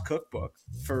lacrosse cookbook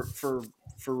for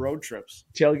road trips.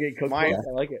 Tailgate cookbook. I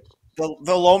like it.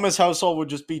 The Lomas household would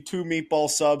just be 2 meatball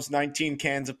subs, 19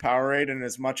 cans of Powerade, and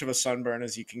as much of a sunburn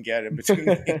as you can get in between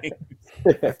games.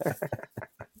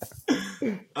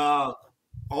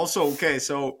 Also, okay,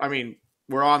 so I mean,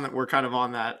 we're kind of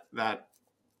on that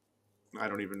I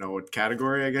don't even know what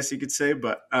category, I guess you could say,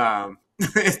 but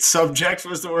it's subject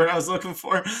was the word I was looking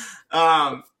for.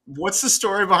 What's the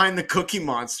story behind the Cookie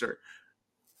Monster?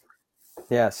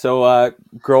 Yeah, so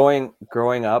growing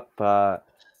up,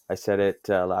 I said it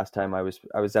last time. I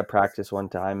was at practice one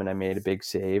time and I made a big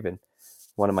save, and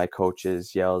one of my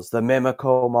coaches yells, "The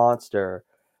Mimico Monster,"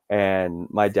 and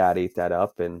my dad ate that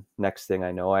up. And next thing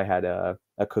I know, I had a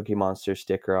Cookie Monster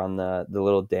sticker on the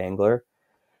little dangler,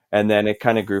 and then it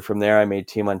kind of grew from there. I made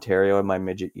Team Ontario in my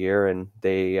midget year, and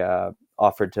they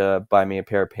offered to buy me a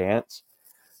pair of pants.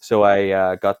 So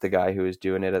I got the guy who was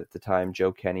doing it at the time,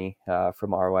 Joe Kenny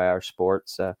from RYR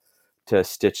Sports, to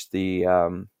stitch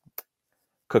the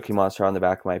Cookie Monster on the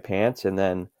back of my pants, and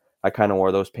then I kind of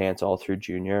wore those pants all through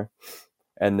junior.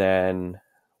 And then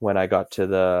when I got to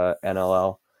the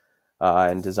NLL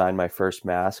and designed my first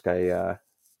mask, I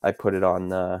put it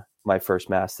on my first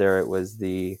mask there. It was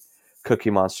the Cookie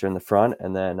Monster in the front,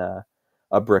 and then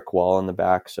a brick wall in the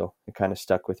back. So it kind of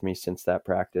stuck with me since that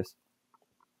practice.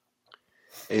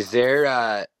 Is there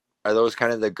are those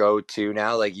kind of the go-to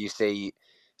now? Like you say, I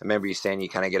remember you saying you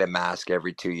kind of get a mask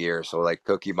every 2 years. So like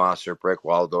Cookie Monster, brick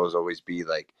wall, those always be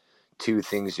like 2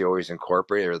 things you always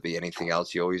incorporate, or be anything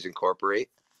else you always incorporate?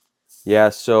 Yeah.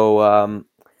 So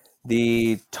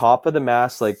the top of the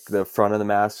mask, like the front of the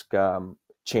mask,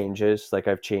 changes. Like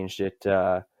I've changed it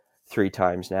 3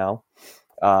 times now.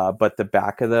 But the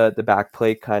back of the back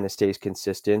plate kind of stays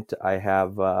consistent. I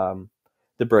have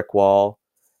the brick wall,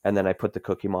 and then I put the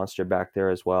Cookie Monster back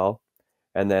there as well.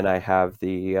 And then I have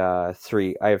the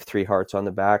 3 hearts on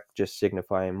the back, just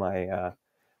signifying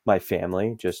my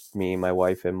family, just me, my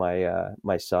wife, and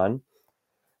my son.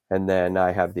 And then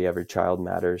I have the Every Child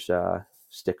Matters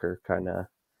sticker kind of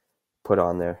put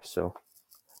on there. So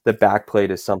the back plate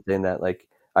is something that like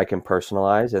I can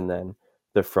personalize, and then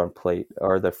the front plate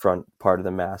or the front part of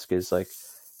the mask is like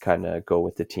kind of go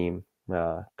with the team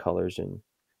colors and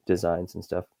designs and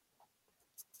stuff.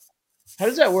 How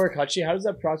does that work, Hutchie? How does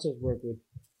that process work with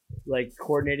like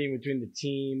coordinating between the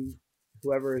team,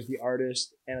 whoever is the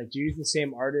artist, and like do you use the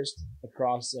same artist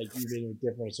across like even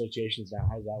different associations now?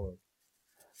 How does that work?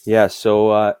 Yeah,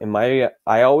 so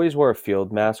I always wore a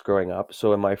field mask growing up.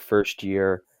 So in my first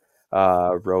year,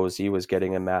 Rosie was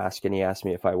getting a mask, and he asked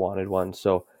me if I wanted one.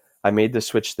 So I made the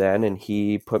switch then, and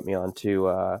he put me onto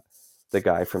the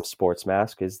guy from Sports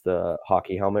Mask, is the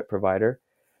hockey helmet provider.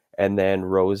 And then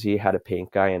Rosie had a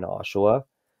paint guy in Oshawa,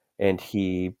 and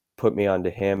he put me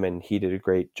onto him, and he did a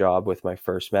great job with my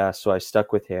first mask. So I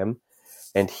stuck with him,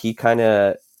 and he kind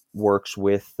of works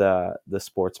with the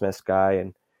Sports Mask guy,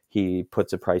 and he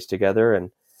puts a price together,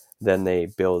 and then they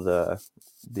bill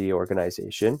the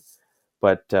organization.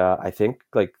 But I think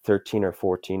like 13 or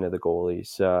 14 of the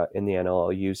goalies in the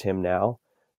NLL use him now,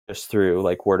 just through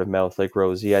like word of mouth. Like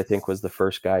Rosie, I think, was the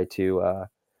first guy to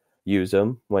use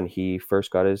him when he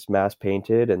first got his mask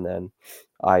painted, and then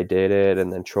I did it,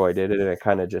 and then Troy did it, and it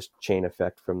kind of just chain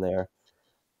effect from there.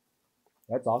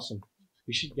 That's awesome.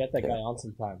 We should get that guy on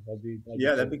sometime.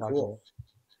 That'd be cool.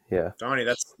 Yeah, Donny,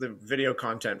 that's the video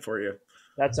content for you.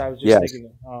 That's I was just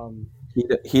thinking.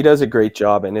 He does a great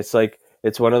job, and it's like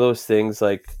it's one of those things.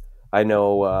 Like I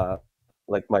know,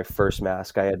 like my first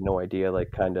mask, I had no idea,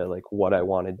 like kind of like what I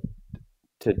wanted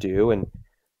to do, and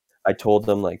I told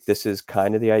them like this is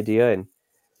kind of the idea, and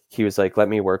he was like, let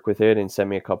me work with it, and sent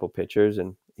me a couple pictures,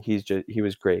 and he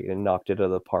was great and knocked it out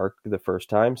of the park the first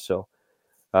time. So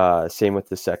same with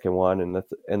the second one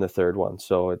and the third one.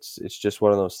 So it's just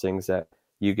one of those things that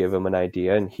you give him an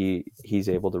idea, and he's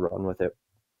able to run with it.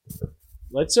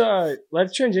 Let's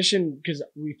transition, because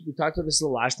we talked about this the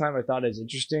last time. I thought it was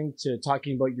interesting to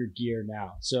talking about your gear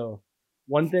now. So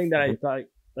one thing that I thought,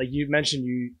 like you mentioned,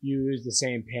 you use the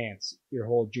same pants your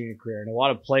whole junior career, and a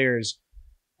lot of players,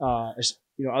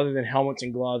 other than helmets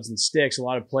and gloves and sticks, a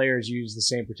lot of players use the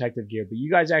same protective gear. But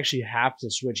you guys actually have to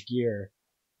switch gear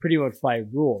pretty much by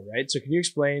rule, right? So can you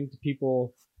explain to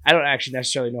people? I don't actually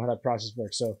necessarily know how that process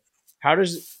works. So how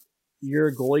does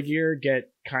your goalie gear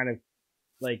get kind of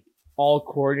like all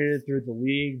coordinated through the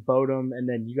league, Bodum, and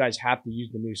then you guys have to use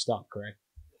the new stuff, correct?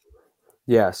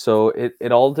 Yeah, so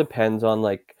it all depends on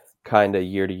like kind of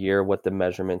year to year what the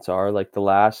measurements are. Like the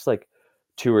last like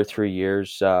 2 or 3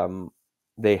 years,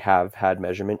 they have had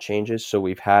measurement changes, so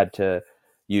we've had to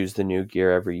use the new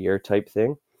gear every year type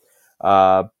thing.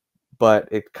 But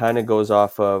it kind of goes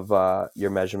off of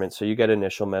your measurements. So you get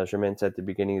initial measurements at the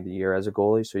beginning of the year as a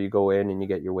goalie. So you go in and you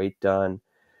get your weight done.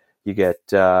 You get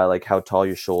like how tall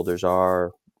your shoulders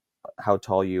are, how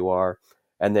tall you are,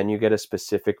 and then you get a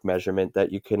specific measurement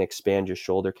that you can expand your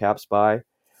shoulder caps by,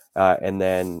 and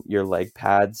then your leg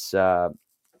pads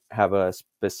have a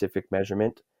specific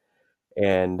measurement,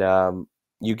 and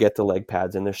you get the leg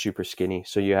pads, and they're super skinny,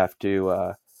 so you have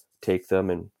to take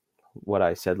them, and what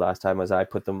I said last time was I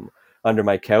put them under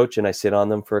my couch and I sit on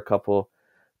them for a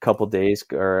couple days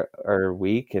or a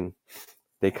week, and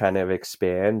they kind of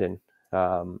expand, and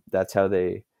that's how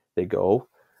they go.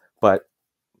 But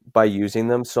by using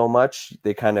them so much,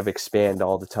 they kind of expand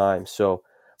all the time. So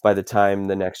by the time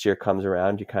the next year comes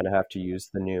around, you kind of have to use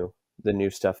the new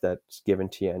stuff that's given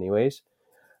to you anyways.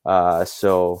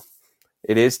 So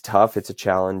it is tough. It's a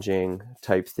challenging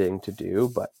type thing to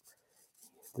do, but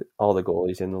all the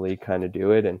goalies in the league kind of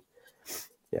do it. And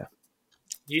yeah.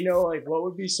 Do you know, like, what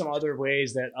would be some other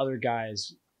ways that other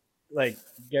guys like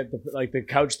get the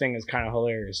couch thing is kind of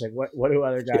hilarious. Like what do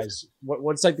other guys,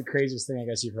 what's like the craziest thing I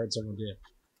guess you've heard someone do?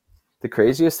 The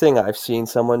craziest thing I've seen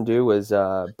someone do was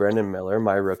Brendan Miller,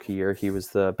 my rookie year. He was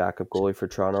the backup goalie for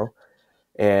Toronto,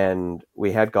 and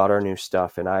we had got our new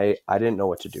stuff, and I didn't know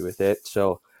what to do with it.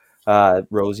 So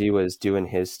Rosie was doing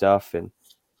his stuff, and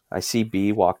I see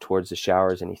B walk towards the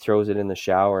showers, and he throws it in the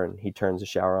shower, and he turns the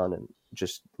shower on and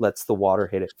just lets the water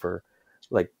hit it for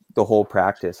like the whole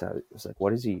practice. I was like,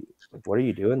 what are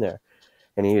you doing there?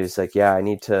 And he was like, yeah, I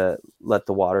need to let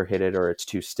the water hit it or it's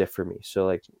too stiff for me. So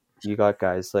like you got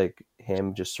guys like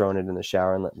him just throwing it in the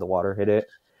shower and letting the water hit it.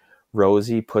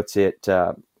 Rosie puts it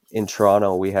in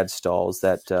Toronto. We had stalls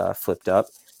that flipped up.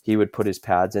 He would put his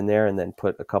pads in there and then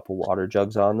put a couple water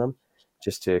jugs on them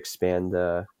just to expand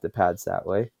the pads that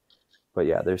way. But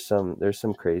yeah, there's some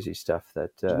crazy stuff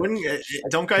that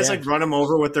don't guys like run them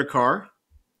over with their car?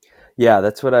 Yeah,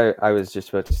 that's what I was just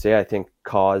about to say. I think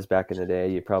Cause back in the day,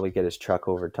 you probably get his truck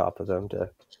over top of them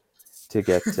to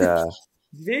get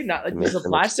They not to like, make does the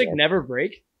them plastic expand. never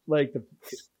break? Like the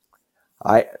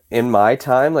In my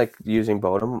time, like using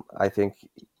Bodum, I think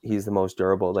he's the most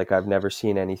durable. Like I've never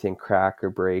seen anything crack or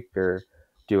break or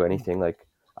do anything. Like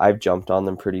I've jumped on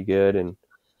them pretty good, and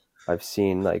I've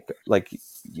seen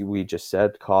we just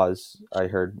said, cause I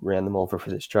heard ran them over for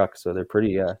this truck, so they're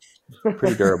pretty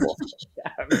durable.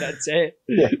 yeah, I mean that's it.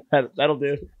 Yeah. That'll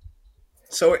do.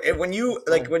 So when you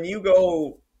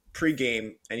go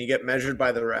pregame and you get measured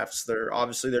by the refs,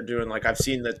 they're doing like I've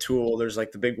seen the tool. There's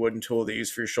like the big wooden tool they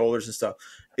use for your shoulders and stuff.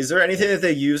 Is there anything that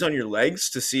they use on your legs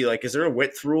to see like is there a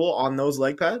width rule on those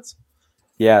leg pads?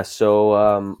 Yeah,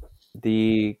 so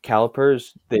the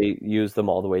calipers, they use them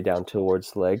all the way down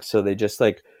towards the legs. So they just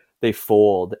they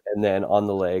fold, and then on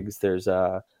the legs there's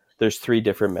three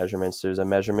different measurements. There's a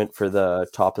measurement for the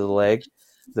top of the leg,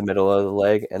 the middle of the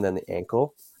leg, and then the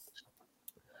ankle.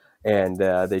 And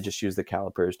they just use the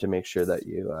calipers to make sure that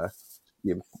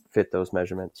you fit those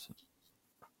measurements.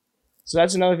 So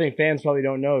that's another thing fans probably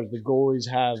don't know is the goalies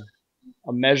have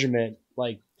a measurement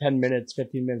like 10 minutes,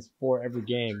 15 minutes before every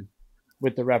game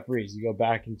with the referees. You go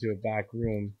back into a back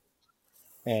room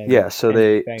and Yeah, so and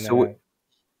bang that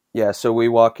out. so we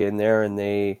walk in there, and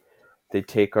they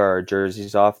take our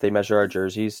jerseys off. They measure our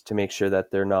jerseys to make sure that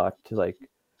they're not like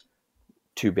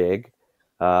too big.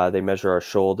 They measure our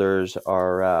shoulders,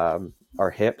 our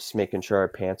hips, making sure our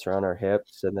pants are on our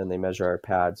hips, and then they measure our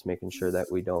pads, making sure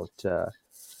that we don't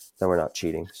that we're not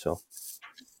cheating. So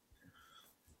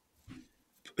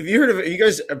Have you heard of you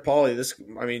guys, Paulie? This,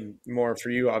 I mean, more for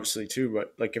you obviously too.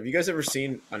 But like, have you guys ever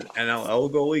seen an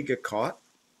NLL goalie get caught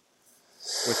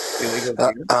with illegal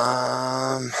gear?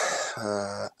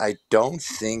 I don't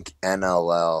think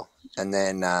NLL. And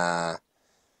then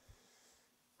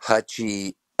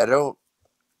Hutchie,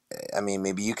 I mean,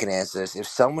 maybe you can answer this. If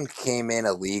someone came in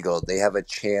illegal, they have a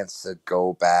chance to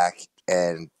go back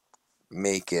and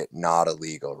make it not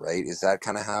illegal, right? Is that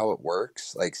kind of how it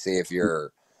works? Like, say if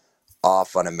you're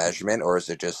off on a measurement, or is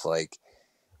it just like,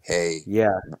 hey,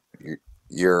 yeah,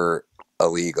 you're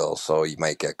illegal, so you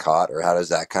might get caught, or how does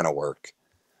that kind of work?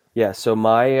 yeah. So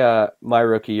my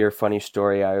rookie year, funny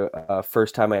story. I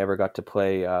first time I ever got to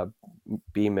play,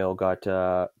 B Mill got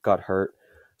hurt,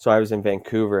 so I was in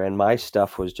Vancouver, and my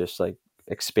stuff was just like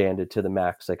expanded to the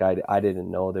max. Like I didn't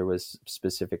know there was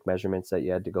specific measurements that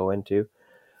you had to go into.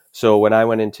 So when I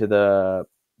went into the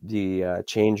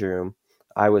change room,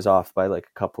 I was off by like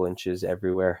a couple inches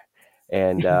everywhere,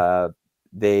 and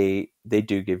they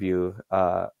do give you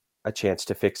a chance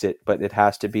to fix it, but it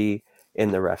has to be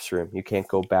in the refs room. You can't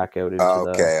go back out into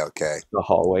Okay. the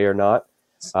hallway or not.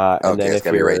 And Okay, then it's if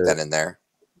gotta be right you're then and there.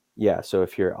 so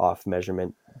if you're off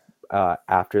measurement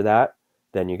after that,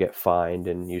 then you get fined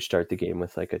and you start the game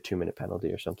with like a 2-minute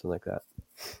penalty or something like that.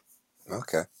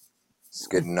 Okay, it's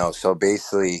good to know. So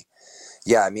basically,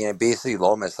 yeah, I mean, basically,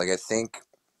 Lomas, like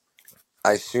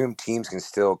I assume teams can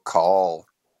still call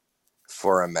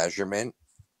for a measurement,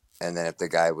 and then if the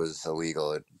guy was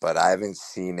illegal, but I haven't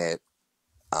seen it.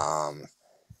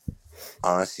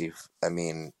 Honestly, I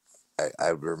mean,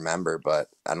 I would remember, but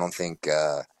I don't think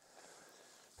I've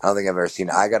ever seen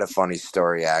it. I got a funny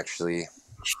story actually.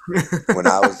 When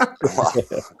I was,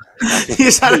 You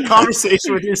just had a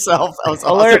conversation with yourself. That was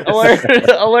Alert, awesome.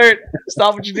 alert.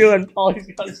 Stop what you're doing. Paulie's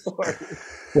got a story.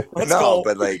 Let's go.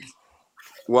 but like,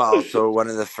 well, so one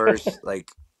of the first,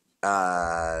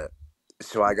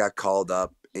 so I got called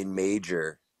up in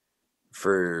major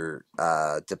for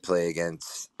to play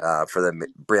against for the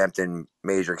Brampton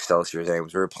Major Excelsior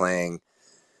games. We were playing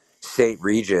St.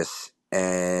 Regis,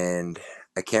 and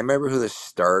I can't remember who the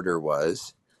starter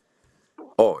was.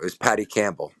 Oh, it was Patty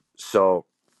Campbell. So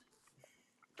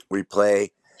we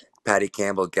play. Patty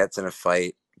Campbell gets in a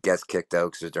fight, gets kicked out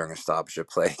because it was during a stoppage of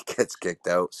play, gets kicked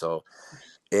out. So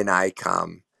in I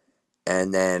come,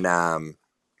 and then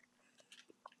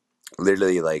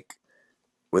literally like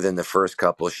within the first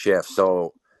couple of shifts.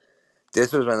 So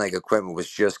this was when like equipment was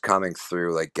just coming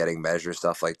through, like getting measured,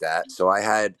 stuff like that. So I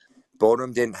had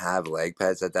Bodum didn't have leg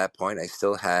pads at that point. I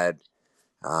still had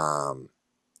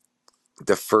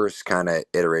the first kind of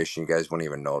iteration. You guys wouldn't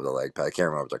even know of the leg pad. I can't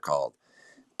remember what they're called.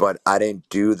 But I didn't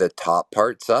do the top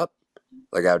parts up.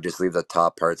 Like I would just leave the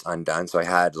top parts undone. So I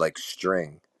had like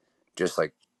string just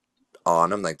like on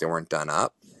them, like they weren't done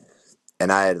up.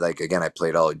 And I had like, again, I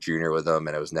played all junior with them,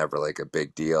 and it was never like a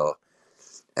big deal.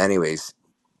 Anyways,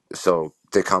 so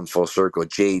to come full circle,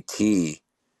 JT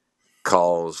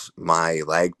calls my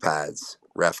leg pads.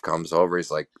 Ref comes over. He's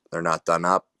like, they're not done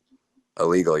up.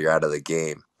 Illegal. You're out of the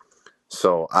game.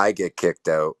 So I get kicked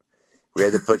out. We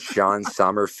had to put Sean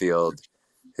Summerfield,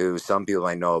 who some people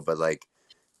might know, but like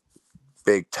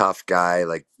big tough guy,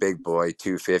 like big boy,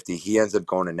 250. He ends up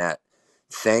going to net.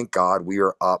 Thank God we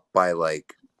were up by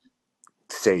like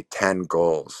say 10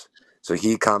 goals. So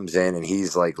he comes in and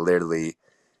he's like literally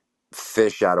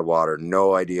fish out of water,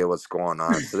 no idea what's going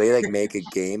on. So they like make a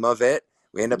game of it.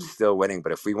 We end up still winning,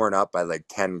 but if we weren't up by like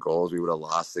 10 goals, we would have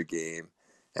lost the game.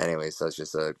 Anyway, so it's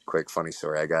just a quick funny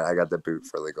story. I got the boot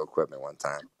for legal equipment one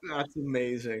time. That's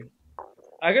amazing.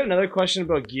 I got another question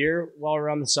about gear while we're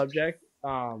on the subject.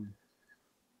 When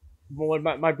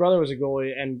my brother was a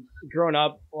goalie, and growing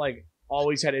up, like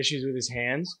always had issues with his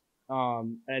hands.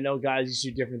 And I know guys used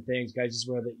to do different things. Guys just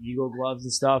wear the eagle gloves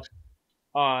and stuff.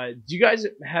 Do you guys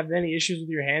have any issues with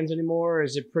your hands anymore? Or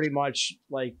is it pretty much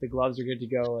like the gloves are good to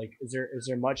go? Like, is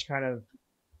there much kind of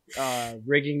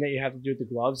rigging that you have to do with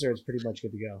the gloves, or it's pretty much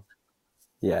good to go?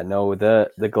 Yeah, no,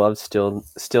 the gloves still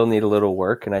need a little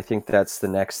work, and I think that's the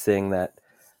next thing that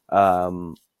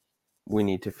we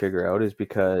need to figure out, is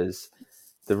because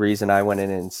the reason I went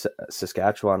in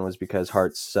Saskatchewan was because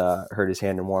Hart's hurt his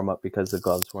hand in warm up because the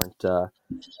gloves weren't the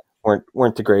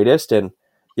greatest. And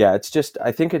yeah,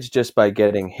 I think it's just by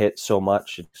getting hit so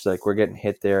much. It's like we're getting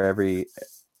hit there every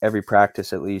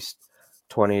practice at least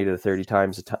 20 to 30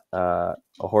 times a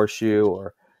horseshoe,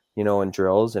 or in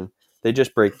drills, and they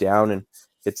just break down, and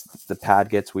the pad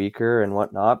gets weaker and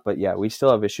whatnot. But yeah, we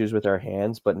still have issues with our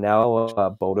hands. But now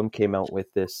Bodum came out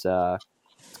with this.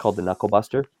 It's called the Knuckle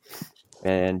Buster,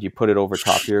 and you put it over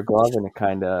top of your glove, and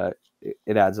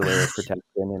it adds a layer of protection,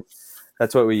 and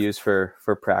that's what we use for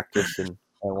practice and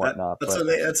whatnot. That's what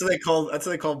they called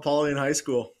Paulie in high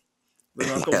school. The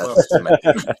knuckle Yeah,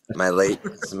 my late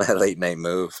night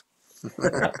move.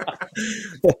 that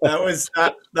was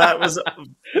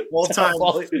all time.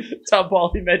 Tom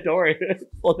Paulie met Dory.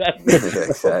 Well,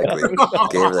 Exactly.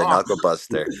 Gave her the knuckle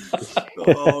buster.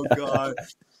 Oh God.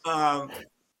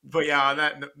 But yeah,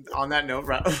 on that note,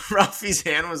 Ralphie's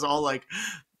hand was all like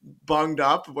bunged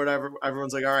up. Whatever.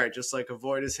 Everyone's like, all right, just like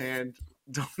avoid his hand.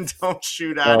 Don't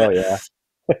shoot at it. Yeah.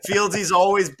 Fieldsy's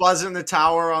always buzzing the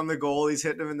tower on the goal. He's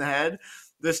hitting him in the head.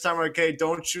 This time, okay,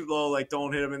 don't shoot low. Like,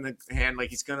 don't hit him in the hand. Like,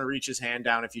 he's going to reach his hand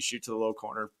down if you shoot to the low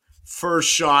corner. First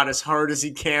shot as hard as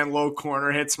he can, low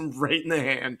corner, hits him right in the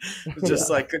hand.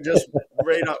 Just right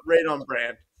on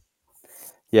brand.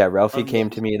 Yeah, Ralphie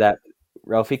came to me that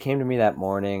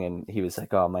morning, and he was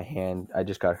like, "Oh, my hand, I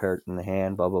just got hurt in the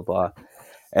hand, blah blah blah."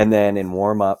 And then in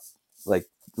warm up, like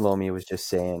Lomi was just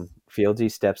saying,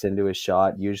 Fieldsy steps into his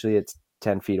shot. Usually it's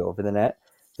 10 feet over the net.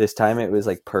 This time it was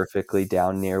like perfectly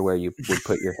down near where you would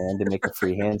put your hand to make a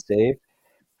freehand save.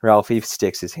 Ralphie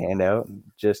sticks his hand out and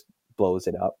just blows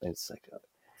it up. And it's like,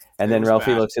 and then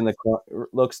Ralphie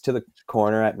looks to the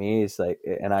corner at me. He's like,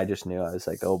 and I just knew. I was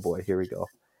like, oh boy, here we go.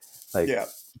 Like, yeah,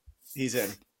 he's in.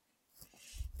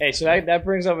 Hey, so that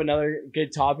brings up another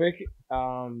good topic.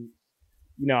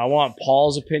 I want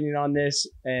Paul's opinion on this,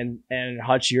 and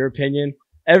Hutch, your opinion.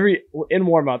 In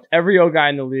warm up, every O guy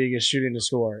in the league is shooting to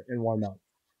score in warm up.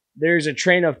 There's a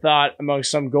train of thought among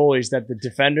some goalies that the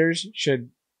defenders should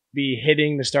be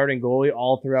hitting the starting goalie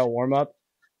all throughout warm up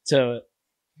to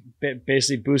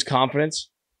basically boost confidence.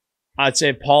 I'd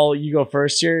say, Paul, you go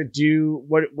first here.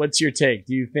 What's your take?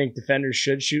 Do you think defenders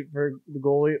should shoot for the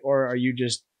goalie, or are you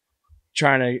just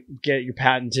trying to get your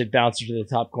patented bouncer to the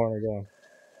top corner going?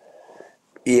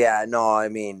 Yeah, no, I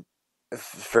mean,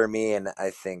 for me, and I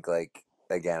think like,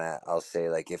 again, I'll say,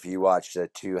 like, if you watch the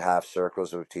two half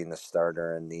circles between the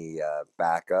starter and the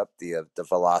backup, the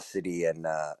velocity and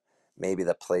maybe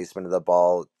the placement of the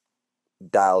ball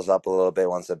dials up a little bit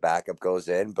once the backup goes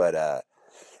in. But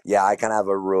yeah, I kind of have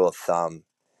a rule of thumb.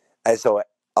 And so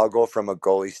I'll go from a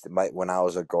goalie. When I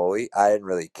was a goalie, I didn't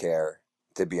really care,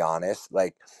 to be honest.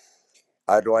 Like,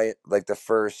 I'd like the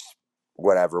first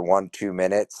 1-2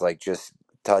 minutes, like, just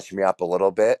touch me up a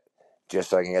little bit, just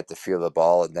so I can get the feel of the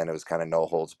ball, and then it was kind of no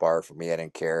holds bar for me. I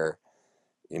didn't care,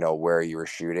 where you were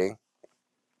shooting.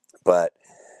 But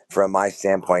from my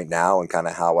standpoint now, and kind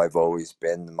of how I've always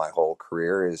been my whole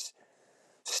career, is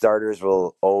starters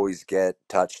will always get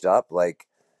touched up. Like,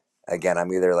 again,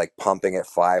 I'm either like pumping at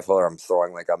 5-hole, or I'm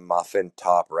throwing like a muffin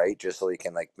top right, just so you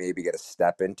can like maybe get a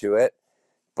step into it.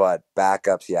 But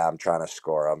backups, yeah, I'm trying to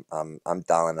score. I'm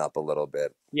dialing up a little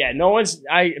bit. Yeah,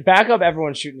 backup.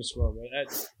 Everyone's shooting to score, but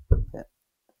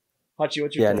Hutchie,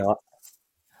 what's your take? No,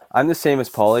 I'm the same as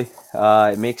Paulie.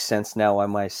 It makes sense now why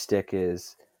my stick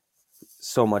is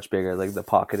so much bigger. Like, the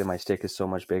pocket in my stick is so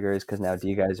much bigger, is because now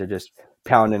D guys are just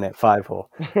pounding at 5-hole.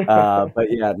 But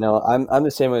yeah, no, I'm the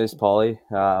same way as Paulie.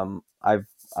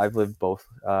 I've lived both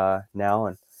now,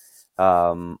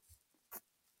 and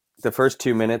the first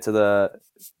 2 minutes of the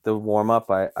warm up,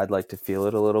 I'd like to feel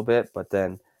it a little bit, but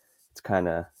then it's kind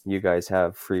of, you guys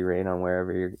have free reign on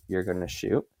wherever you're going to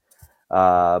shoot.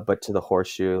 But to the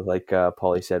horseshoe, like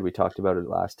Paulie said, we talked about it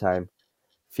last time.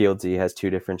 Fieldsy has two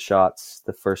different shots.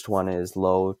 The first one is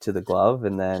low to the glove,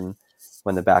 and then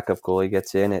when the backup goalie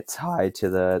gets in, it's high to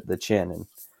the chin, and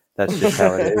that's just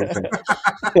how it is.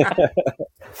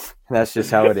 That's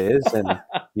just how it is, and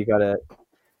you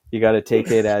gotta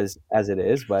take it as it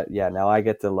is. But yeah, now I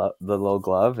get the low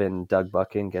glove, and Doug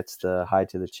Buchan gets the high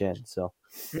to the chin. So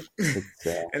it's,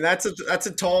 and that's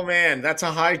a tall man. That's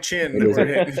a high chin that is, we're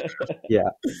hitting. Yeah.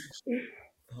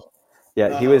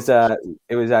 Yeah, he was.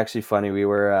 It was actually funny.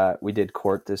 We did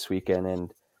court this weekend,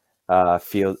 and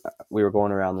we were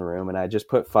going around the room, and I just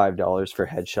put $5 for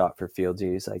headshot for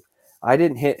Fieldsy. He's like, I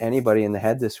didn't hit anybody in the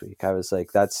head this week. I was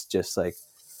like, that's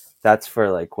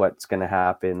for like what's going to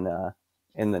happen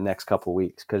in the next couple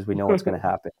weeks, because we know what's going to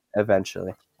happen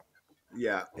eventually.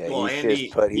 Yeah. Well,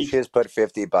 he should just put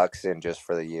 $50 in just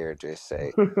for the year. Just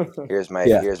say, here's my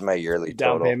yearly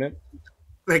down total payment.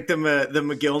 Like the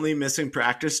McGillney missing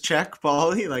practice check,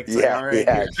 Paulie. Like, yeah, all right,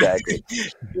 yeah, exactly.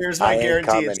 Here's my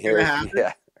guarantee it's gonna happen.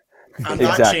 Yeah. I'm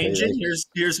not changing.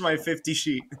 Here's my 50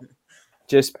 sheet.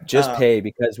 Just pay,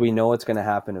 because we know it's going to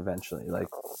happen eventually. Like,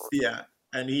 yeah,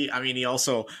 and he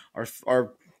also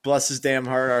our bless his damn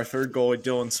heart, our third goalie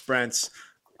Dylan Sprents.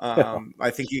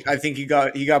 I think he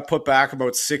got put back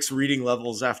about 6 reading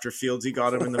levels after Fields. He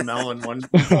got him in the melon one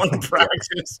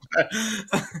practice.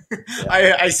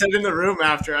 I said in the room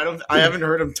after, I haven't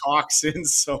heard him talk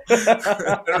since. So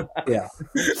yeah.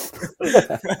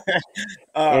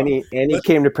 And he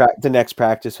came to the next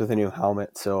practice with a new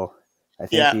helmet. So I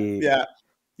think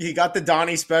he got the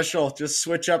Donny special. Just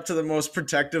switch up to the most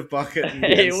protective bucket.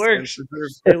 It works.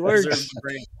 It works.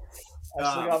 I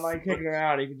still got mine kicking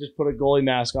around. You can just put a goalie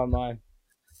mask on mine.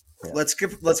 Yeah. Let's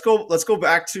go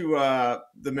back to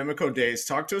the Mimico days.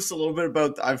 Talk to us a little bit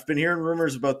about. I've been hearing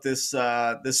rumors about this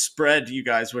spread you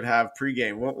guys would have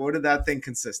pregame. What did that thing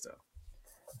consist of?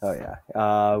 Oh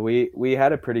yeah, we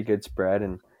had a pretty good spread,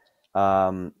 and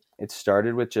it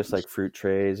started with just like fruit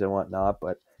trays and whatnot,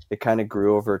 but it kind of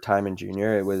grew over time in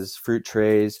junior. It was fruit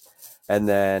trays, and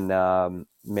then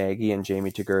Maggie and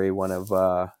Jamie Taguri, one of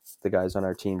the guys on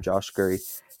our team, Josh Gurry,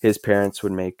 his parents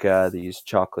would make these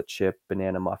chocolate chip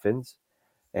banana muffins,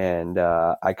 and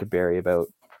I could bury about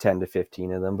 10 to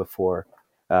 15 of them before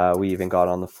we even got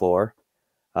on the floor.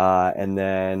 And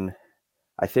then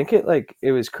I think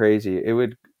it was crazy.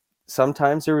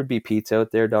 Sometimes there would be pizza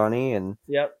out there, Donnie, and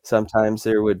sometimes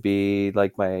there would be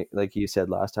like you said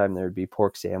last time, there would be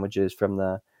pork sandwiches from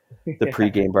the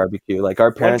pregame barbecue. Like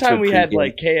our parents. One time we had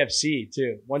like KFC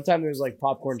too. One time there was like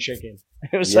popcorn chicken.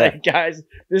 It was like, guys,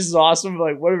 this is awesome.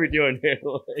 Like, what are we doing here?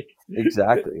 Like,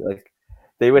 exactly. Like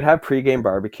they would have pregame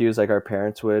barbecues. Like our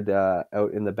parents would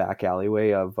out in the back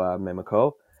alleyway of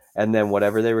Mimico, and then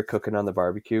whatever they were cooking on the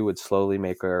barbecue would slowly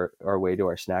make our way to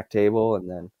our snack table. And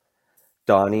then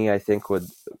Donnie, I think, would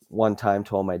one time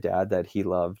told my dad that he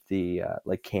loved the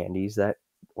like candies that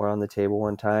were on the table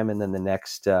one time, and then the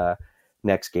next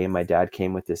game, my dad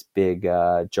came with this big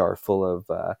jar full of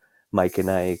Mike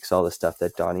and Ike's, all the stuff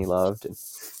that Donnie loved, and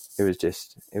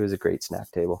it was a great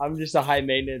snack table. I'm a high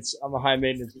maintenance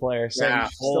player, so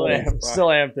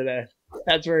still am today.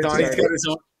 That's where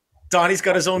Donnie's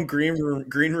got his own green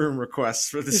room requests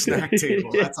for the snack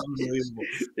table. That's unbelievable.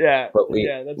 Yeah, but we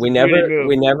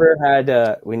never had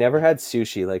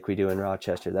sushi like we do in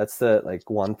Rochester. That's the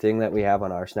one thing that we have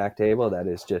on our snack table that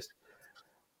is just.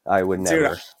 I would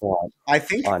never want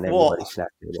on anybody's snack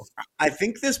table. I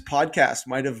think this podcast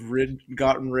might have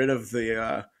gotten rid of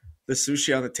the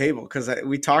sushi on the table, because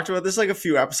we talked about this like a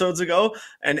few episodes ago,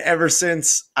 and ever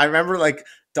since, I remember like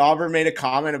Dauber made a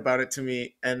comment about it to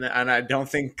me, and I don't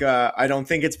think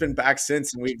it's been back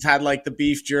since. And we've had like the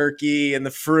beef jerky and the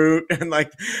fruit and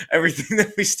like everything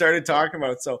that we started talking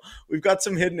about. So we've got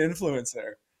some hidden influence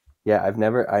there. Yeah,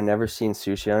 I never seen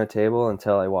sushi on a table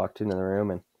until I walked into the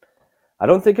room, and I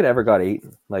don't think it ever got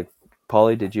eaten. Like,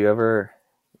 Paulie, did you ever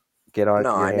get on?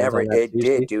 No, I never. It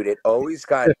did, dude. It always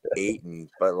got eaten,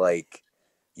 but like,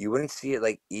 you wouldn't see it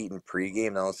like eaten pregame.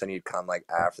 And all of a sudden, you'd come like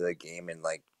after the game, and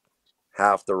like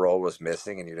half the roll was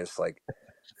missing, and you're just like,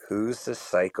 "Who's the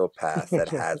psychopath that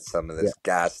had some of this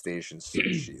gas station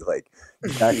sushi?" Like,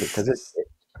 exactly, because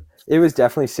it was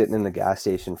definitely sitting in the gas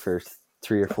station for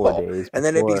 3 or 4 days, and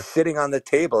then it'd be sitting on the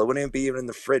table. It wouldn't even be even in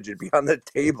the fridge. It'd be on the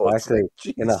table. Exactly. It's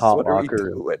like, in a hot what locker are we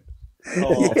room.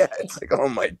 Doing? Yeah, it's like, oh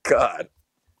my god.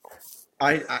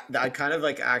 I kind of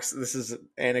like this is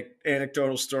an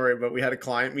anecdotal story, but we had a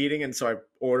client meeting, and so I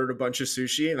ordered a bunch of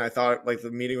sushi, and I thought like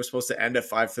the meeting was supposed to end at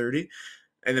 5:30,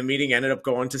 and the meeting ended up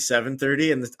going to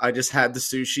 7:30, and I just had the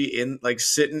sushi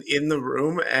sitting in the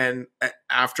room, and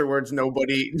afterwards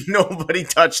nobody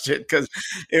touched it because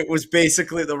it was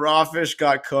basically the raw fish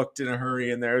got cooked in a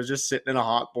hurry, and there was just sitting in a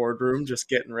hot boardroom just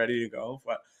getting ready to go.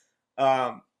 But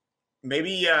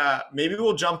maybe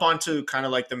we'll jump onto kind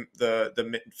of like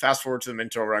the fast forward to the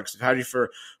Minto run, because we've had you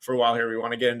for a while here. We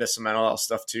want to get into some NLL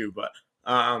stuff too, but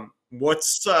what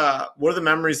are the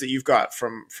memories that you've got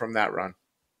from that run?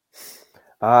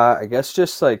 I guess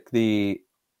just like the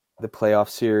playoff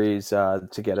series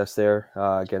to get us there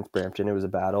against Brampton, it was a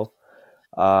battle.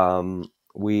 I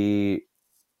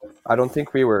don't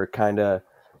think we were kind of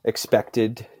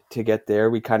expected to get there.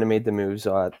 We kind of made the moves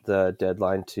at the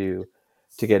deadline to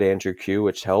get Andrew Q,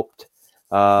 which helped.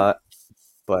 But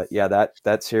yeah,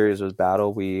 that series was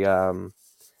battle. We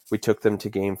took them to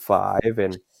Game 5,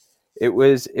 and it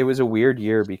was a weird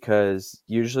year because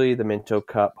usually the Minto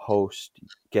Cup host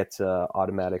gets a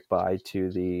automatic bye to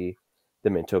the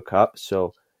Minto Cup.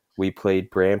 So we played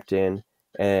Brampton,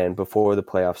 and before the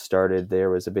playoffs started, there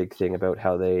was a big thing about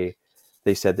how they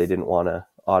said they didn't want to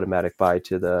automatic bye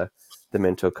to the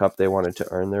Minto Cup. They wanted to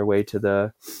earn their way to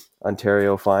the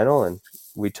Ontario final, and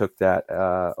we took that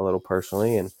a little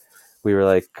personally, and we were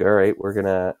like, all right, we're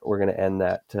gonna end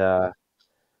that.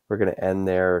 We're gonna end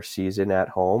their season at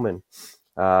home, and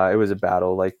it was a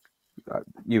battle. Like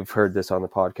you've heard this on the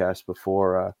podcast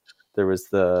before. There was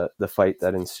the fight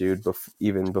that ensued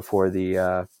even before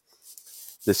the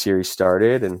series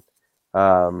started, and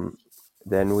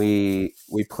then we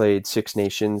played Six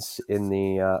Nations in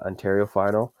the Ontario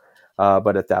final,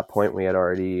 but at that point we had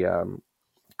already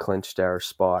clinched our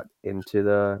spot into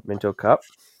the Minto Cup,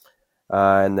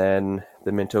 and then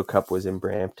the Minto Cup was in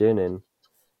Brampton, and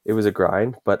it was a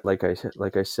grind. But like I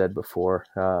said before,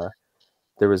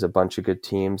 there was a bunch of good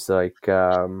teams. Like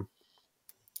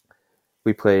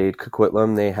we played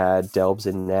Coquitlam; they had Delbs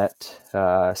in net.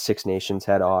 Six Nations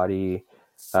had Audie,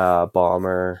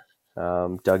 Bomber,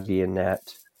 Dougie in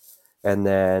net, and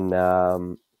then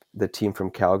the team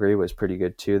from Calgary was pretty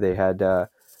good too. They had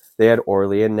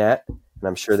Orly in net, and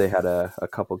I'm sure they had a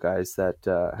couple guys that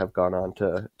have gone on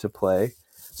to play.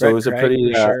 So Brett it was Craig, a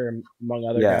pretty sure, among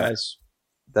other guys.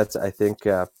 I think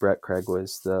Brett Craig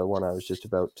was the one I was just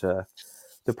about to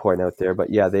point out there. But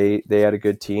yeah, they had a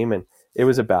good team, and it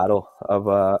was a battle of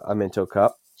a Minto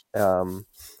Cup.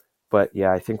 But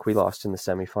yeah, I think we lost in the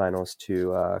semifinals to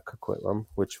Coquitlam,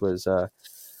 which was a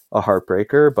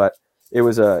heartbreaker. But it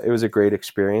was a great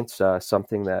experience,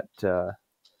 something that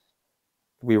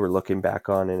we were looking back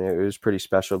on, and it was pretty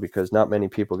special because not many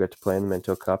people get to play in the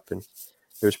Minto Cup, and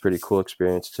it was a pretty cool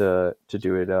experience to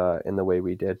do it in the way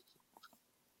we did.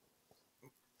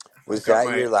 Was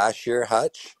that your last year,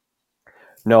 Hutch?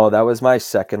 No, that was my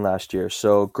second last year.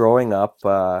 So growing up,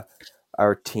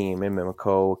 our team in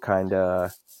Mimico kind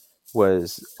of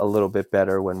was a little bit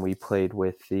better when we played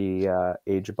with the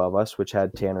age above us, which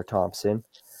had Tanner Thompson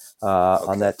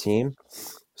on that team.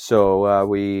 So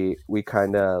we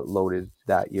kind of loaded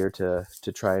that year to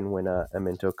try and win a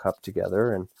Minto Cup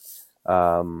together,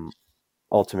 and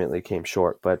ultimately came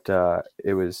short. But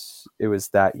it was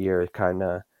that year kind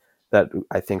of that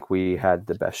I think we had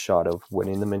the best shot of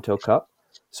winning the Minto Cup.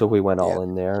 So we went all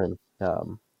in there, and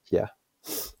yeah.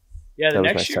 Yeah, the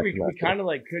next year we kind of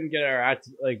like couldn't get our act.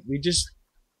 Like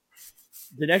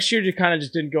the next year kind of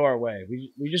just didn't go our way.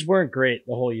 We just weren't great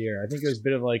the whole year. I think it was a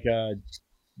bit of like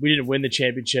we didn't win the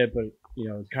championship, but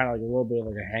kind of like a little bit of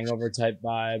like a hangover type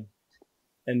vibe.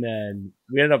 And then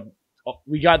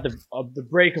we got the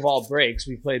break of all breaks.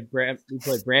 We played Brampton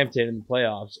in the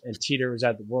playoffs, and Teeter was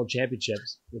at the World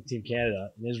Championships with Team Canada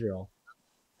in Israel.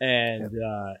 And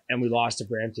we lost to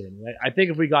Brampton. I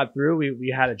think if we got through,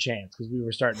 we had a chance because we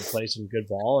were starting to play some good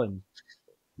ball. And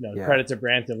credit to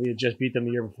Brampton, we had just beat them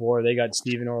the year before. They got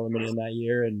Stephen Orleman in that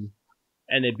year, and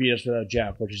they beat us without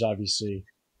Jeff, which is obviously,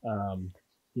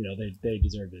 they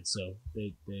deserved it. So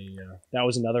they that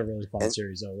was another really fun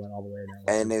series that went all the way around.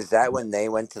 And is that when they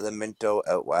went to the Minto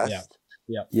out west?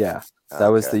 Yeah. That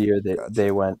was the year that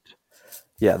they went.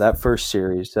 Yeah, that first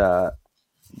series.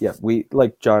 We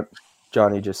like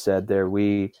Johnny just said there,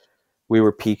 we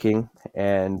were peaking,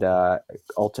 and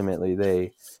ultimately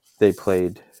they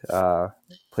played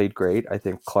great. I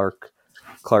think Clark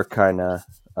kind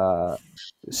of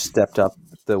stepped up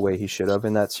the way he should have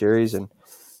in that series, and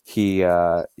he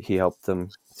helped them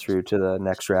through to the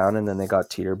next round, and then they got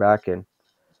Teeter back, and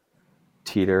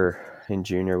Teeter in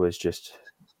junior was just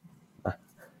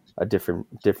a different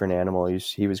animal.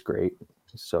 He was great.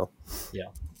 So yeah.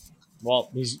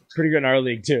 Well, he's pretty good in our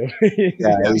league too.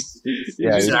 He's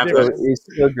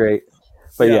still great.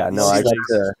 But I got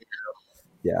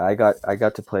Yeah, I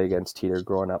got to play against Teeter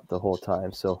growing up the whole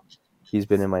time, so he's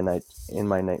been in my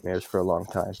nightmares for a long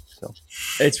time. So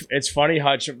It's funny,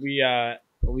 Hutch.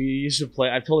 We used to play.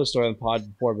 I've told this story on the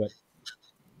pod before, but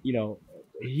he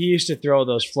used to throw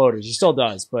those floaters. He still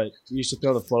does, but he used to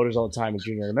throw the floaters all the time in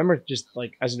junior. I remember just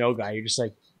like as an O guy, you're just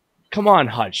like, come on,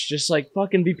 Hutch, just like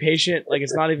fucking be patient. Like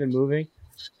it's not even moving.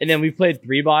 And then we played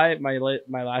 3x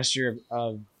my last year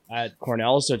at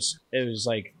Cornell, so it was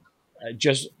like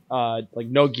just like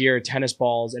no gear, tennis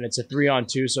balls, and it's a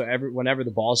 3-on-2. So whenever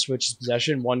the ball switches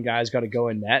possession, one guy's got to go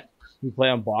in net. We play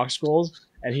on box goals,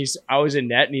 and I was in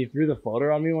net, and he threw the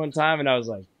floater on me one time, and I was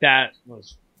like, that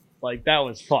was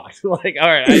fucked. Like, all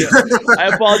right, I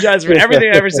apologize for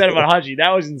everything I ever said about Haji. That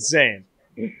was insane.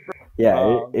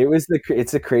 yeah,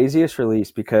 it's the craziest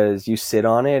release because you sit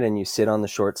on it and you sit on the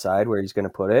short side where he's going to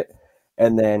put it,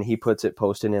 and then he puts it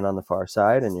posting in on the far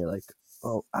side, and you're like,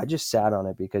 oh, I just sat on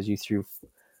it because you threw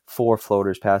 4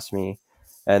 floaters past me,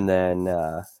 and then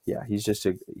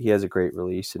he has a great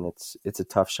release, and it's a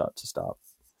tough shot to stop.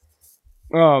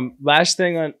 Last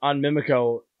thing on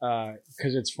Mimico,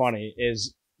 because it's funny,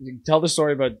 is tell the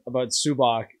story about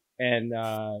Subak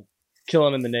and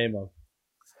killing in the name of.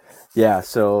 Yeah,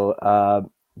 so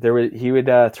he would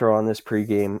throw on this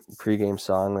pregame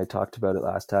song. I talked about it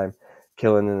last time,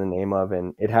 "Killing in the Name of,"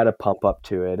 and it had a pump up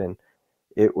to it, and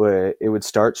it would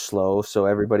start slow, so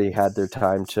everybody had their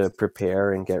time to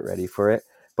prepare and get ready for it.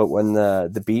 But when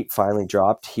the beat finally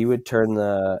dropped, he would turn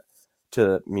the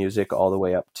music all the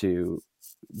way up to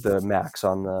the max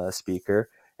on the speaker,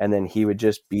 and then he would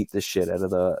just beat the shit out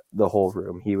of the whole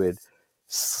room. He would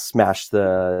smash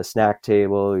the snack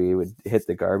table, he would hit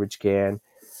the garbage can,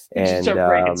 and just start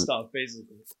breaking stuff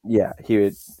basically. Yeah, he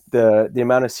would. The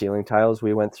amount of ceiling tiles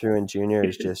we went through in junior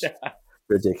is just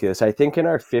ridiculous. I think in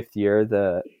our 5th year,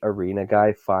 the arena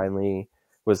guy finally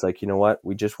was like, you know what,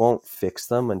 we just won't fix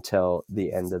them until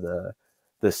the end of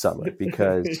the summer,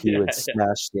 because he would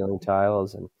smash ceiling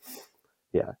tiles. And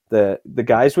yeah, the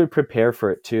guys would prepare for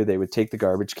it too. They would take the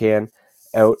garbage can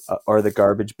out, or the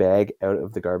garbage bag out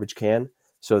of the garbage can,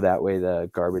 so that way the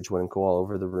garbage wouldn't go all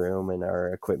over the room and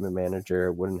our equipment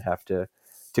manager wouldn't have to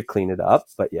clean it up.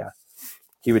 But yeah,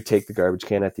 he would take the garbage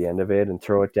can at the end of it and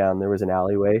throw it down. There was an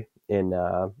alleyway in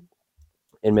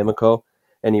Mimico,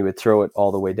 and he would throw it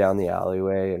all the way down the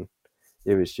alleyway, and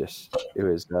it was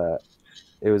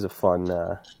a fun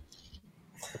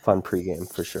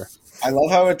pregame for sure. I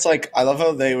love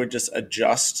how they would just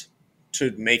adjust to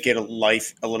make it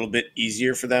life a little bit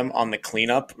easier for them on the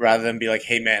cleanup, rather than be like,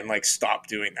 hey man, like stop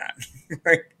doing that.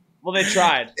 Well, they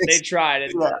tried.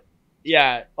 And,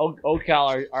 yeah,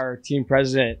 Ocal, our team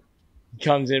president,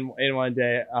 comes in one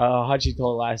day. Hachi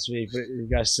told it last week, but he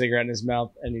got a cigarette in his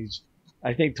mouth, and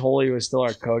I think Tolly was still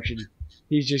our coach, and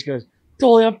he just goes,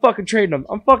 Tolly, I'm fucking trading him.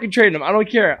 I don't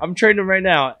care. I'm trading him right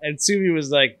now. And Subi was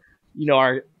like,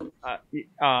 our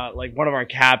like one of our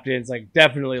captains, like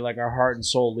definitely like our heart and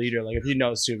soul leader. Like if you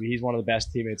know Subi, he's one of the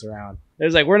best teammates around. It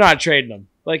was like, we're not trading him.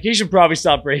 Like he should probably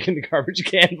stop breaking the garbage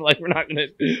can. But, like we're not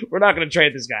gonna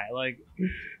trade this guy. Like,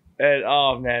 and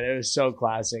oh man, it was so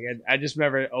classic. And I just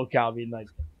remember Ocal being like,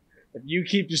 if you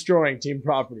keep destroying team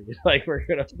property, like we're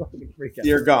gonna fucking freak out.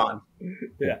 You're gone.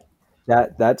 Yeah.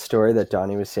 That story that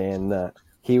Donny was saying, that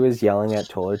he was yelling at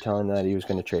Toller, telling that he was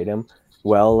going to trade him.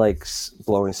 Well, like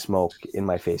blowing smoke in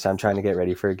my face. I'm trying to get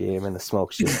ready for a game, and the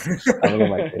smoke's just coming in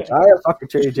my face. I fucking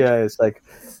trade you. It's like,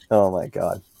 oh my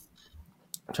god,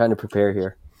 I'm trying to prepare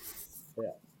here.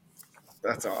 Yeah,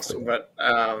 that's awesome. But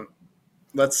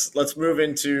let's move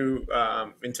into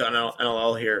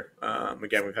NLL here.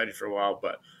 Again, we've had you for a while,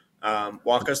 but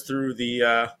walk us through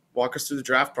the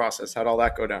draft process. How'd all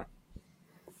that go down?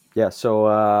 Yeah, so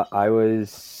I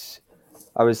was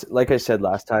like I said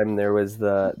last time, there was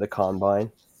the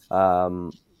combine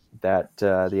that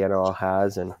the NLL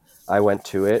has, and I went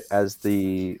to it as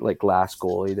the last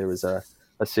goalie. There was a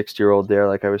 6-year-old there,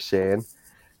 like I was saying.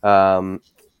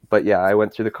 But yeah, I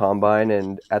went through the combine,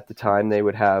 and at the time they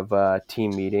would have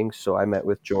team meetings. So I met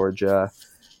with Georgia,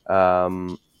 I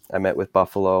met with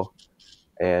Buffalo,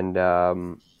 and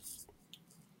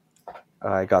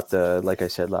I got like I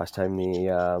said last time,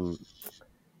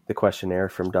 the questionnaire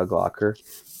from Doug Locker,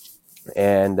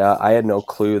 and I had no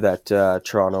clue that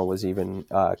Toronto was even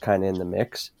kind of in the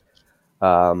mix.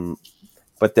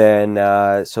 But then,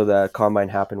 so the combine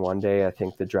happened one day. I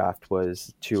think the draft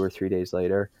was 2 or 3 days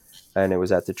later, and it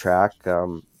was at the track.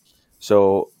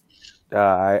 So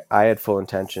I had full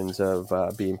intentions of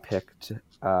being picked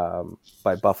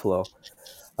by Buffalo,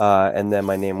 and then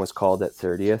my name was called at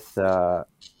 30th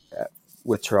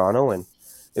with Toronto, and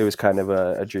it was kind of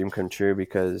a dream come true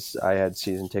because I had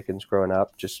season tickets growing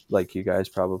up, just like you guys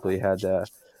probably had a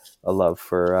love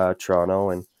for Toronto.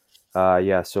 And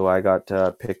yeah, so I got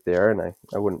picked there, and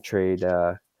I wouldn't trade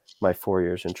my 4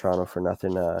 years in Toronto for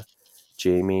nothing.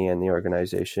 Jamie and the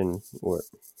organization were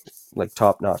like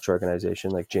top-notch organization.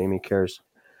 Like Jamie cares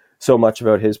so much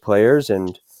about his players,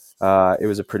 and it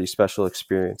was a pretty special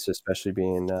experience, especially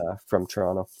being from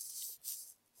Toronto.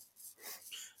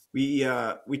 We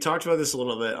talked about this a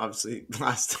little bit, obviously,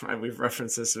 last time. We've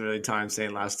referenced this a million times,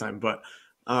 saying last time, but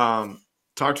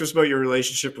talk to us about your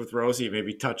relationship with Rosie.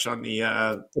 Maybe touch on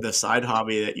the side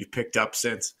hobby that you've picked up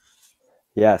since.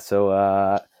 Yeah,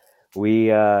 so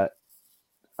we I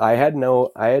had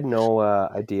no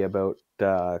idea about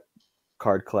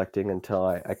card collecting until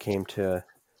I came to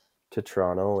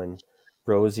Toronto, and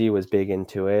Rosie was big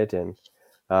into it. And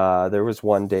there was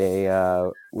one day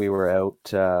we were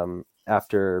out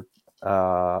after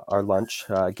our lunch,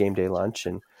 game day lunch,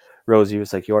 and Rosie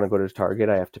was like, "You want to go to Target?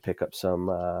 I have to pick up some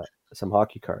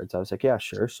hockey cards." I was like, "Yeah,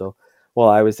 sure." So while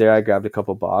I was there, I grabbed a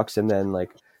couple box, and then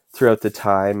like throughout the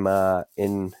time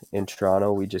in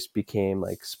Toronto, we just became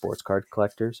like sports card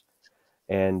collectors.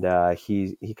 And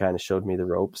he kind of showed me the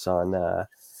ropes on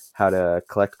how to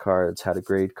collect cards, how to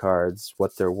grade cards,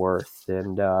 what they're worth,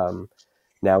 and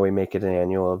now we make it an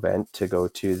annual event to go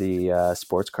to the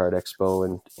Sports Card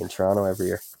Expo in Toronto every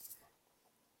year.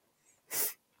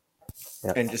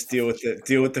 Yeah. And just deal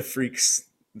with the freaks.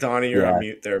 Donny, you're on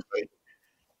mute there, buddy.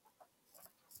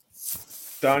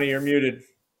 Donny, you're muted.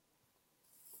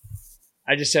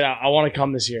 I just said I want to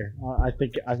come this year. I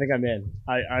think I'm in.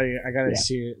 I gotta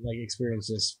see like experience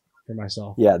this for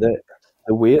myself. Yeah, the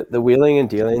wheeling and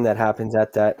dealing that happens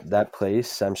at that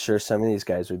place. I'm sure some of these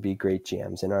guys would be great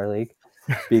GMs in our league,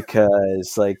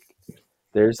 because like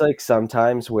there's like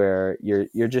sometimes where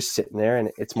you're just sitting there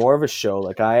and it's more of a show.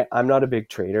 Like I'm not a big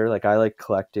trader. Like I like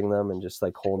collecting them and just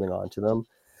like holding on to them.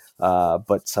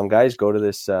 But some guys go to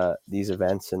these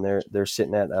events and they're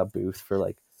sitting at a booth for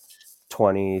like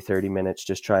 20-30 minutes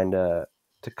just trying to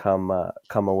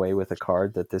come away with a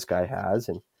card that this guy has.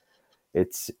 And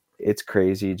it's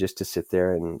crazy just to sit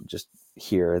there and just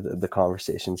hear the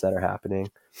conversations that are happening.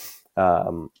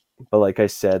 But like I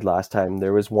said last time,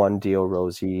 there was one deal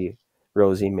Rosie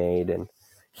made, and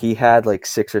he had like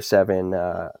 6 or 7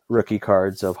 rookie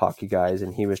cards of hockey guys,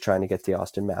 and he was trying to get the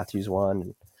Austin Matthews one.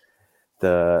 And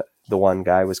the one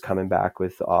guy was coming back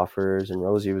with offers, and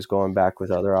Rosie was going back with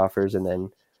other offers. And then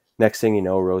next thing you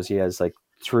know, Rosie has like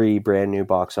 3 brand new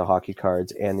box of hockey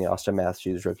cards and the Austin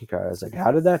Matthews rookie card. I was like,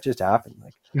 how did that just happen?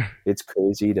 Like, it's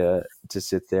crazy to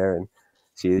sit there and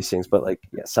see these things. But like,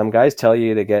 yeah, some guys tell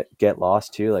you to get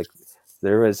lost too. Like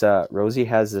there was Rosie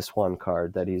has this one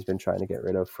card that he's been trying to get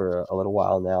rid of for a little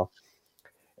while now.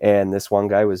 And this one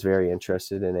guy was very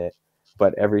interested in it,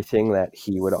 but everything that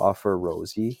he would offer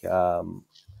Rosie,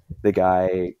 the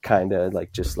guy kind of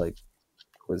like just like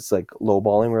was like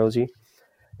lowballing Rosie.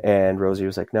 And Rosie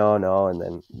was like, no. And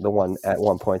then at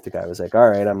one point, the guy was like, all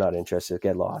right, I'm not interested.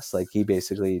 Get lost. Like he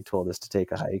basically told us to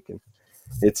take a hike, and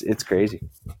it's crazy.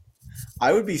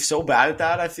 I would be so bad at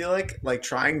that. I feel like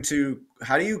trying to,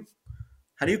 how do you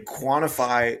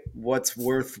quantify what's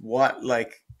worth what?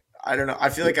 Like, I don't know. I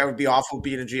feel like I would be awful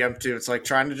being a GM too. It's like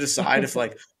trying to decide if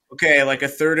like, okay, like a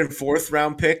 3rd and 4th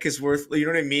round pick is worth, you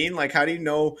know what I mean? Like, how do you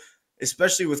know,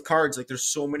 especially with cards, like there's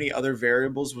so many other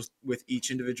variables with each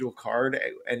individual card,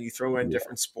 and you throw in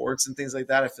different sports and things like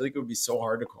that. I feel like it would be so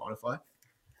hard to quantify.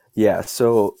 Yeah.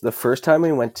 So the first time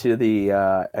we went to the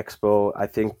expo, I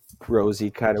think Rosie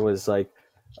kind of was like,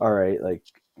 all right, like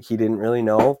he didn't really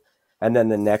know. And then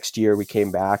the next year we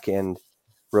came back and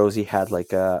Rosie had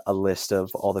like a list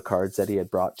of all the cards that he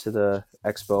had brought to the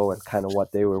expo and kind of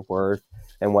what they were worth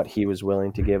and what he was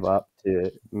willing to give up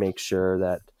to make sure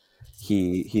that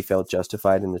he felt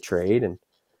justified in the trade. And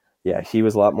yeah, he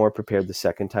was a lot more prepared the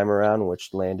second time around,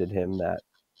 which landed him that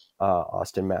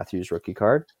Austin Matthews rookie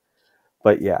card.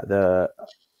 But yeah,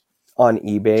 on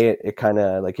eBay, it kind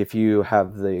of like if you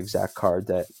have the exact card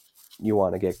that you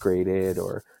want to get graded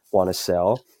or want to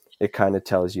sell, it kind of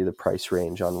tells you the price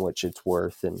range on which it's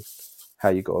worth and how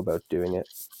you go about doing it.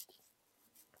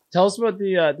 Tell us about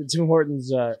the Tim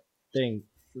Hortons thing,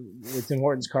 the Tim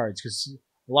Hortons cards, because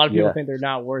a lot of people think they're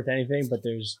not worth anything, but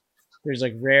there's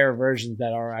like rare versions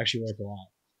that are actually worth a lot.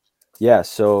 Yeah,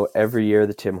 so every year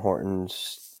the Tim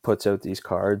Hortons puts out these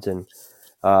cards, and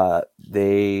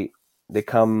they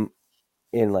come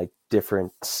in like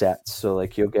different sets. So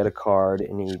like you'll get a card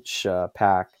in each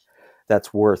pack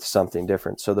that's worth something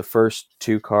different. So the first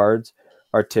 2 cards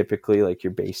are typically like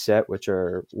your base set, which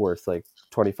are worth like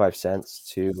 25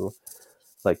 cents to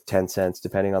like 10 cents,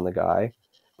 depending on the guy.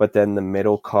 but then the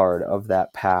middle card of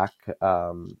that pack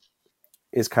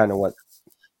is kind of what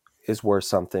is worth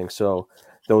something. So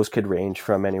those could range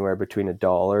from anywhere between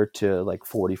 $1 to like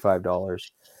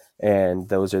 $45, and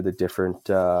those are the different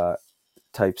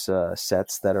types of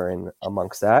sets that are in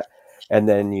amongst that. And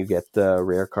then you get the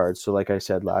rare cards. So like I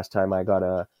said last time, I got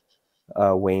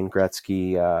a Wayne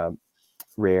Gretzky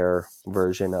rare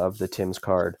version of the Tim's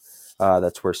card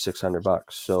that's worth $600.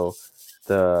 So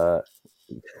the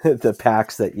the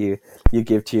packs that you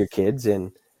give to your kids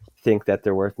and think that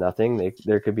they're worth nothing,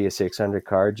 there could be a 600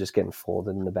 card just getting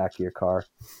folded in the back of your car.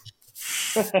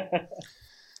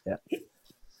 Yeah.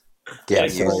 Yeah,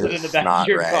 Like folded in the back not of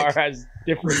your rag. car has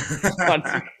different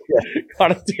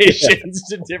connotations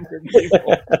to different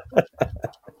people.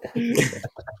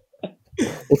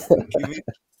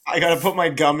 I gotta put my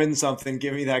gum in something.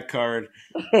 Give me that card.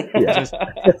 Yeah. Just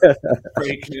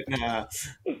break it in half.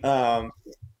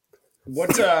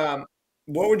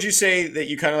 What would you say that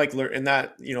you kind of like learned in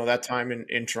that, that time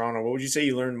in Toronto? What would you say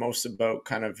you learned most about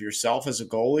kind of yourself as a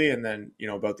goalie, and then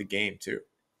about the game too?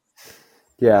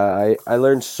 Yeah, I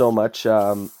learned so much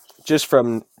just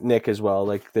from Nick as well.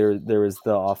 Like there was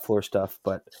the off floor stuff,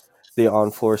 but the on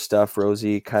floor stuff,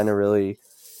 Rosie kind of really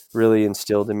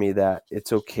instilled in me that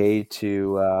it's okay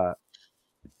to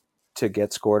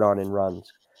get scored on in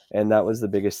runs. And that was the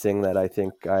biggest thing that I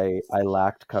think I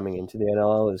lacked coming into the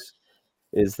NLL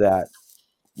is that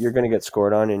you're going to get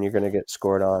scored on, and you're going to get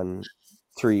scored on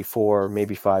 3, 4,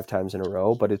 maybe 5 times in a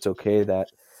row, but it's okay that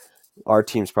our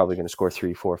team's probably going to score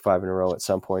 3, 4, 5 in a row at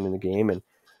some point in the game, and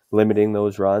limiting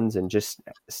those runs and just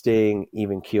staying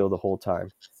even keel the whole time.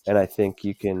 And I think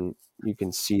you can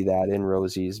see that in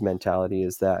Rosie's mentality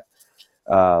is that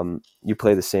you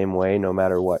play the same way no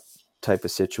matter what type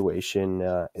of situation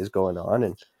is going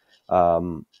on,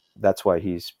 and that's why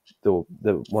he's the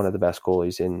one of the best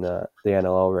goalies in the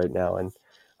NLL right now. And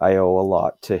I owe a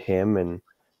lot to him, and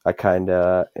I kind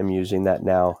of am using that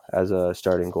now as a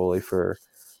starting goalie for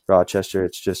Rochester.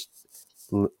 It's just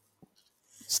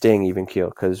staying even keel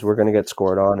because we're going to get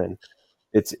scored on, and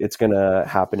it's going to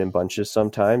happen in bunches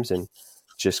sometimes, and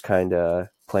just kind of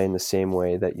playing the same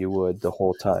way that you would the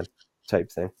whole time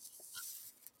type thing.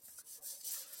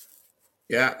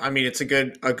 Yeah, I mean, it's a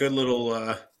good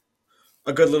little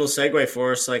segue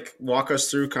for us. Like, walk us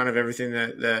through kind of everything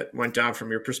that went down from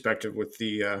your perspective with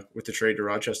the trade to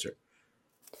Rochester.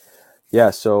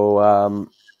 Yeah, so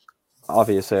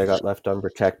obviously I got left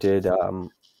unprotected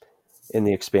in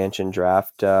the expansion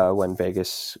draft when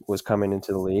Vegas was coming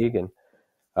into the league, and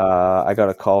I got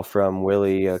a call from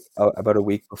Willie about a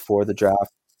week before the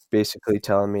draft, basically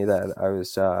telling me that I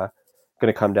was going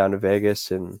to come down to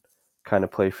Vegas and kind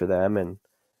of play for them. And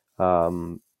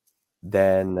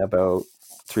then about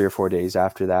 3 or 4 days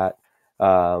after that,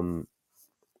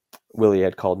 Willie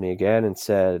had called me again and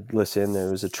said, listen, there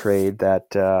was a trade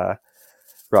that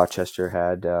Rochester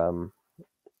had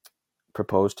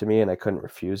proposed to me, and I couldn't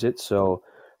refuse it. So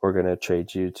we're going to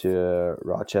trade you to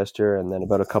Rochester. And then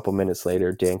about a couple minutes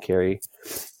later, Dan Carey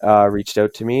reached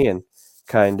out to me and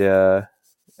kind of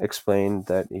explained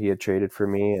that he had traded for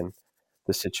me and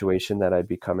the situation that I'd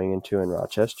be coming into in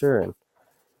Rochester. And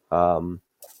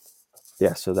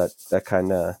yeah, so that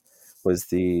kind of was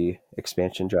the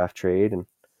expansion draft trade. And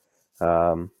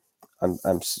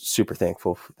I'm super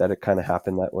thankful that it kind of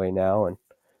happened that way now. And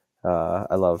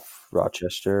I love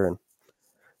Rochester and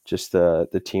just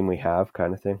the team we have,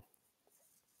 kind of thing.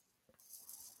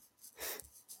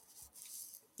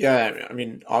 Yeah, I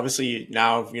mean, obviously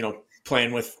now,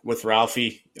 playing with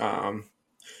Ralphie,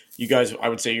 you guys, I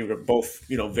would say you're both,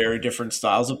 very different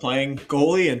styles of playing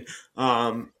goalie, and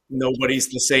nobody's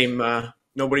the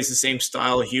same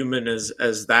style of human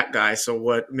as that guy.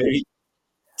 So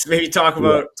maybe talk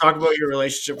about your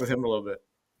relationship with him a little bit.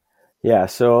 Yeah,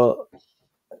 so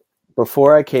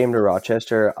before I came to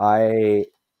Rochester, I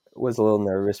was a little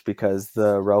nervous because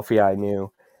the Ralphie I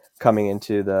knew coming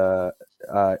into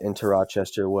into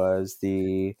Rochester was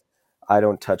I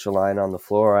don't touch a line on the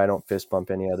floor. I don't fist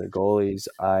bump any other goalies.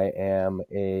 I am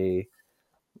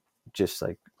just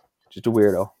a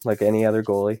weirdo like any other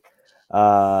goalie.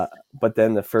 But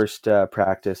then the first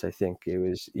practice, I think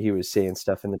he was saying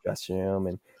stuff in the dressing room,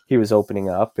 and he was opening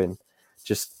up, and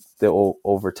just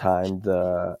over time,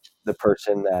 the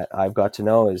person that I've got to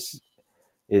know is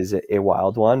a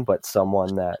wild one, but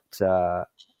someone that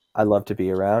I love to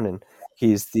be around, and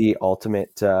he's the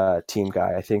ultimate team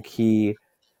guy. I think he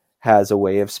has a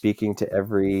way of speaking to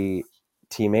every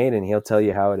teammate, and he'll tell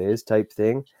you how it is type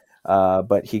thing.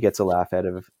 But he gets a laugh out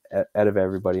of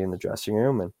everybody in the dressing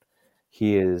room, and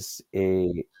he is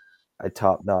a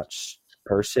top-notch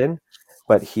person,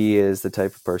 but he is the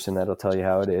type of person that'll tell you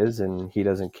how it is, and he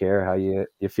doesn't care how you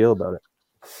feel about it.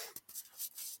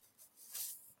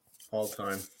 All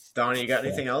time. Donny, you got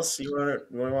anything else you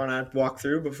want to walk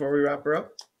through before we wrap her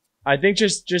up? I think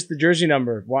just the jersey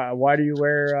number. Why do you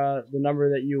wear the number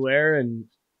that you wear, and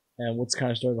what's the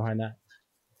kind of story behind that?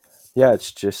 Yeah,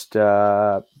 it's just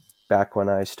back when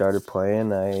I started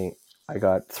playing, I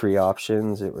got 3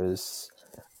 options. It was,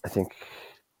 I think,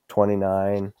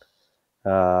 29,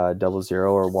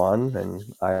 00, or 1, and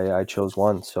I chose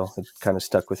 1. So it kind of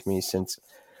stuck with me since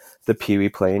the Pee Wee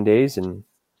playing days, and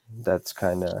that's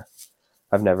kind of,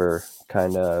 I've never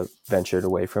kind of ventured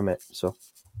away from it. So.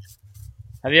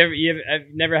 Have I've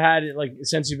never had it, like,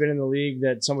 since you've been in the league,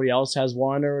 that somebody else has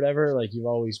 1 or whatever? Like, you've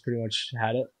always pretty much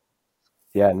had it?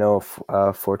 Yeah, no,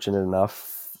 fortunate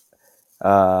enough,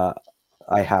 I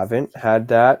haven't had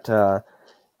that.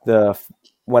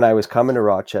 When I was coming to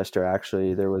Rochester,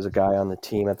 actually, there was a guy on the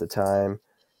team at the time.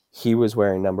 He was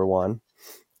wearing number 1.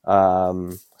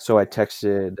 So I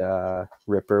texted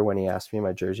Ripper when he asked me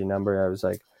my jersey number. I was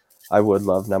like, I would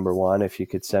love number 1. If you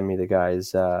could send me the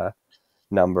guy's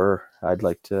number, I'd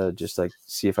like to just like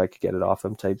see if I could get it off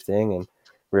him, type thing. And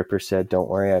Ripper said, "Don't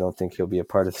worry, I don't think he'll be a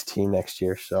part of the team next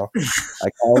year." So I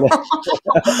kind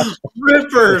of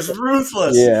Ripper's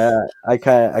ruthless. Yeah, I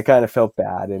kind of felt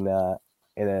bad in a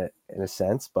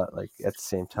sense, but like at the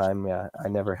same time, yeah, I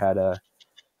never had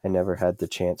the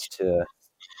chance to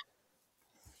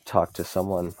talk to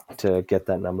someone to get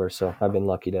that number. So I've been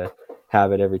lucky to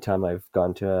have it every time I've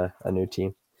gone to a new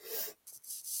team.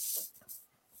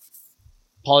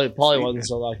 Paulie wasn't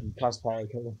so lucky. It cost Paulie a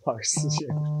couple of bucks this year.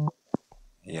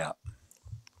 Yeah.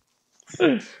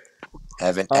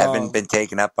 Haven't been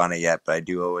taken up on it yet, but I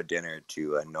do owe a dinner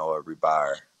to Noah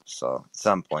Ribar. So at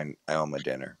some point I owe him a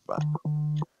dinner. But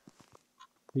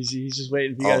he's just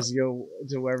waiting for you guys to go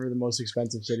to wherever the most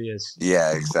expensive city is.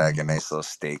 Yeah, exactly. A nice little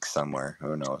steak somewhere.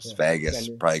 Who knows? Yeah, Vegas.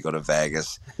 Probably go to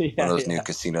Vegas. One of those new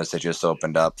casinos that just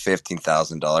opened up.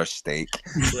 $15,000 steak.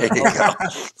 There you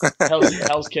go.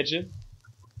 Hell's Kitchen.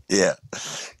 Yeah.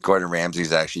 Gordon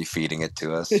Ramsay's actually feeding it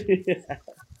to us.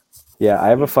 Yeah, I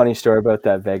have a funny story about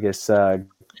that Vegas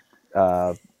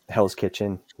Hell's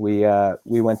Kitchen. We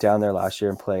went down there last year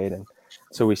and played, and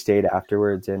so we stayed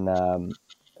afterwards. And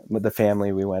with the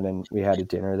family, we went and we had a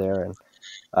dinner there.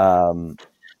 And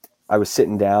I was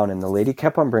sitting down, and the lady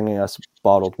kept on bringing us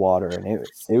bottled water, and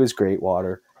it was great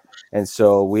water. And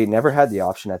so we never had the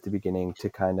option at the beginning to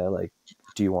kind of like,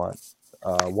 do you want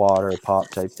water, pop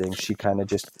type thing? She kind of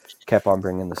just kept on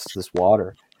bringing this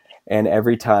water. And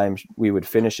every time we would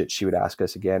finish it, she would ask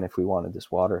us again if we wanted this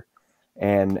water.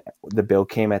 And the bill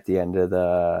came at the end of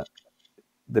the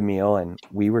meal, and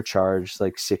we were charged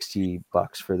like $60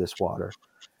 for this water.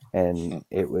 And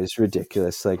it was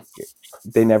ridiculous. Like,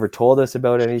 they never told us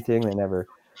about anything. They never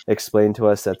explained to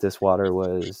us that this water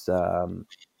was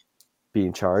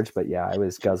being charged. But yeah, I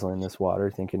was guzzling this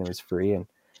water thinking it was free, and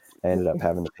I ended up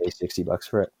having to pay $60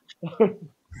 for it.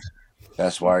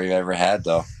 Best water you ever had,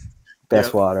 though.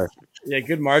 Best water. Yeah,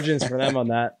 good margins for them on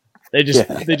that. They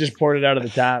just poured it out of the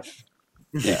tap.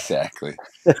 Exactly.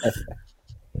 It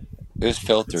was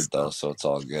filtered though, so it's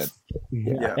all good.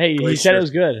 Yeah. Hey, he said it was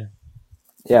good.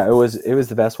 Yeah, it was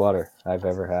the best water I've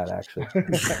ever had, actually.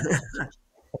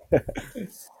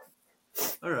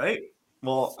 All right.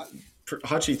 Well,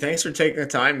 Hutchie, thanks for taking the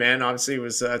time, man. Obviously, it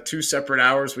was 2 separate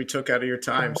hours we took out of your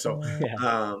time. So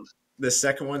the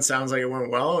second one sounds like it went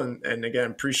well. And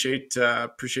again, appreciate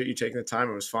you taking the time.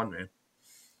 It was fun, man.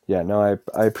 Yeah, no,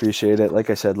 I appreciate it. Like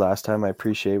I said last time, I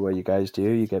appreciate what you guys do.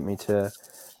 You get me to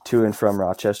and from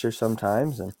Rochester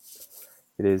sometimes, and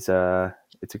it's a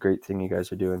great thing you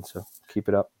guys are doing. So keep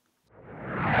it up.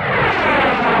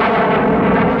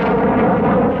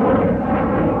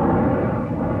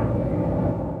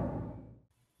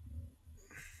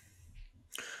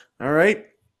 All right.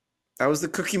 That was the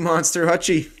Cookie Monster,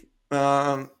 Hutchie.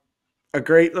 A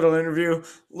great little interview. A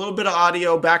little bit of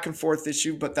audio back and forth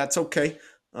issue, but that's okay.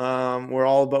 We're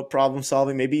all about problem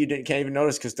solving. Maybe you can't even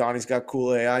notice because Donnie's got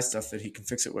cool AI stuff that he can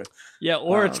fix it with. Yeah,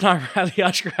 or it's not Riley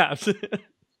Hutchcraft.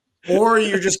 Or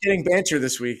you're just getting banter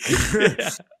this week.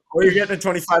 Or you're getting a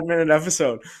 25-minute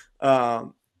episode.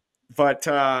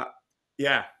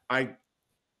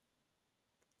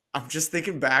 I'm just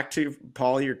thinking back to,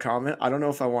 Paul, your comment. I don't know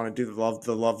if I want to do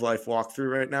the love life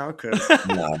walkthrough right now.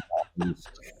 No,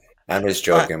 I'm just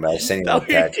joking, but I send you a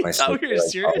text. My sister, you're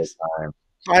serious?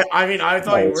 all the time. I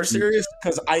thought you were serious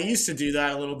because I used to do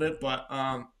that a little bit, but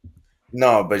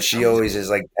no, but she always is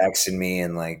like texting me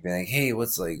and like being like, "Hey,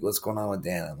 what's going on with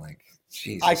Dan?" I'm like,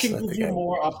 "Jesus." I can give you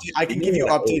more updates. I can give you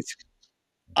updates.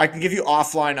 I can give you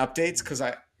offline updates because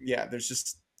there's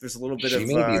just there's a little bit She of.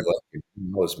 may be looking.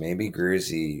 Who knows? Maybe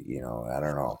Gruzy. I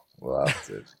don't know. We'll have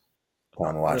to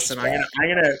come watch. Listen,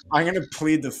 I'm gonna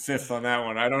plead the fifth on that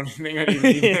one. I don't think I even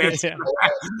need an answer.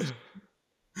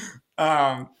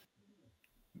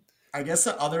 I guess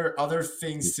the other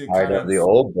things to Tired kind of of the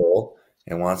old bull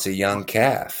and wants a young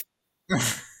calf.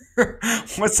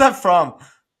 What's that from?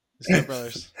 Step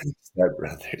Brothers. Step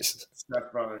Brothers.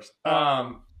 Step Brothers.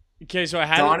 Okay, so I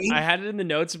had it in the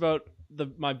notes about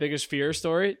my biggest fear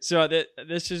story. So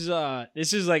this is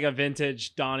like a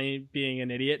vintage Donny being an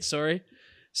idiot story.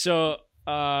 So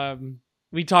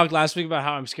we talked last week about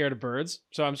how I'm scared of birds.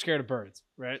 So I'm scared of birds,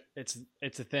 right? It's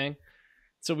a thing.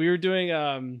 So we were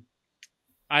doing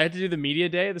I had to do the media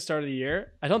day at the start of the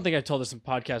year. I don't think I told this in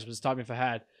the podcast, but stop me if I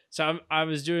had. So I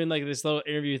was doing like this little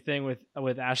interview thing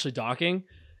with Ashley Docking,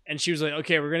 and she was like,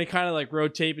 okay, we're going to kind of like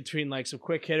rotate between like some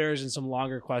quick hitters and some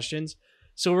longer questions.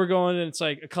 So we're going, and it's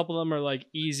like a couple of them are like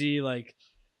easy, like,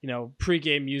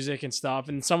 pregame music and stuff.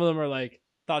 And some of them are like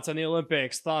thoughts on the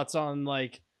Olympics, thoughts on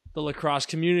like the lacrosse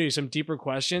community, some deeper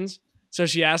questions. So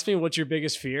she asked me, what's your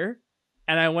biggest fear?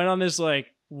 And I went on this like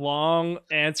long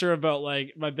answer about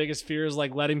like my biggest fear is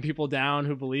like letting people down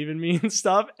who believe in me and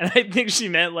stuff. And I think she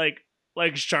meant like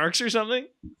sharks or something,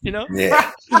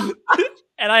 Yeah.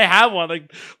 And I have one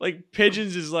like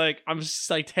pigeons is like, I'm just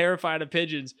like terrified of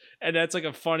pigeons. And that's like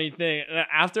a funny thing. And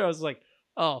after I was like,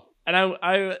 oh, and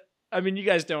I mean, you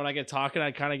guys know when I get talking,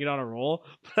 I kind of get on a roll,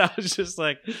 but I was just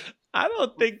like, I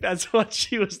don't think that's what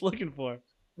she was looking for.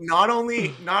 Not only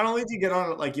do you get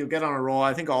on, like, you'll get on a roll.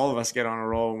 I think all of us get on a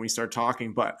roll when we start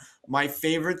talking. But my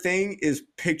favorite thing is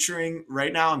picturing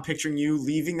you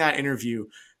leaving that interview,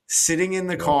 sitting in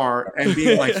the car and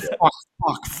being like,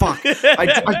 fuck.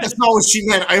 I just know what she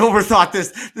meant. I overthought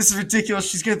this. This is ridiculous.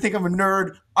 She's going to think I'm a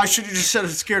nerd. I should have just said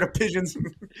I'm scared of pigeons.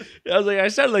 I was like, I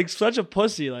sound like such a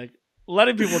pussy, like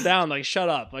letting people down, like shut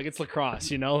up. Like it's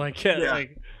lacrosse, like,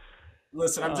 like.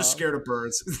 Listen, I'm just scared of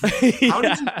birds. Yeah. How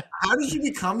did you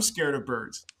become scared of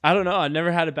birds? I don't know. I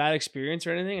never had a bad experience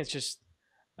or anything. It's just,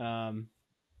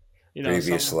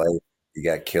 Previous life, you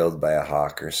got killed by a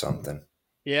hawk or something.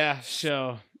 Yeah.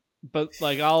 So, but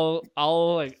like, I'll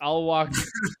walk,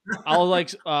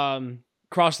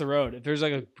 cross the road. If there's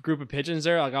like a group of pigeons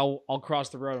there, like I'll cross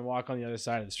the road and walk on the other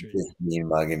side of the street. Me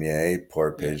mugging you, eh?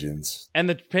 Poor pigeons. And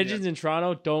the pigeons in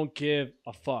Toronto don't give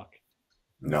a fuck.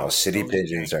 No, city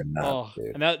pigeons are not,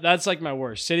 dude. And that's like my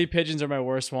worst. City pigeons are my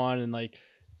worst one. And like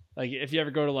if you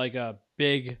ever go to like a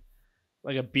big,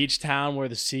 like a beach town where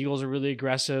the seagulls are really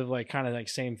aggressive, like kind of like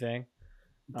same thing.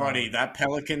 Buddy, that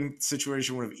pelican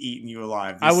situation would have eaten you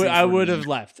alive. I would have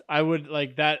left. I would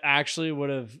like that actually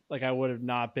would have like, I would have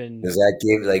not been. Does that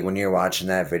give, like, when you're watching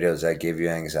that video, does that give you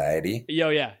anxiety?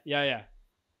 Yeah.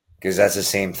 Because that's the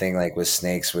same thing, like, with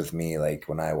snakes with me. Like,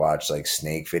 when I watch, like,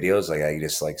 snake videos, like, I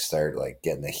just, like, start, like,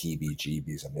 getting the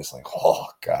heebie-jeebies. I'm just like, oh,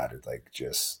 God, it, like,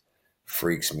 just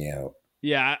freaks me out.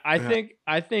 Yeah, I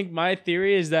think my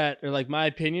theory is that, or, like, my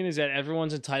opinion is that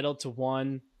everyone's entitled to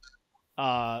one,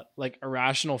 like,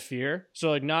 irrational fear. So,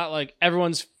 like, not, like,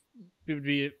 everyone's would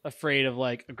be afraid of,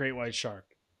 like, a great white shark,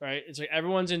 right? It's like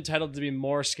everyone's entitled to be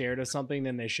more scared of something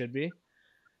than they should be.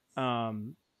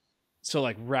 So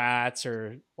like rats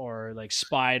or like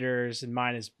spiders, and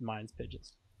mine's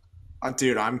pigeons.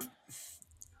 Dude,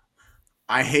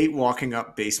 I hate walking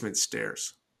up basement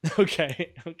stairs.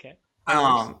 Okay.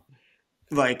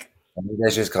 Like,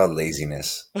 That's just called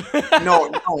laziness.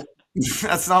 no,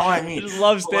 that's not what I mean. I just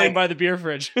love staying by the beer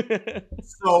fridge.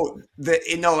 So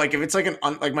like if it's like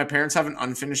like my parents have an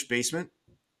unfinished basement,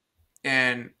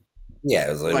 and yeah,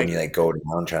 it was like when you like go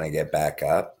down trying to get back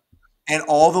up, and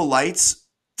all the lights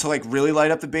to like really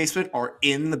light up the basement are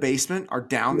in the basement, are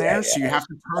down there. So you have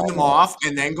to turn them off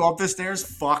and then go up the stairs.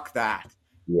 Fuck that.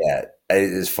 Yeah.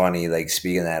 It's funny. Like,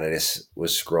 speaking of that, I just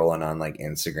was scrolling on like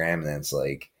Instagram, and it's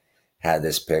like had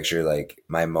this picture, like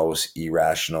my most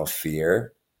irrational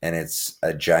fear. And it's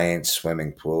a giant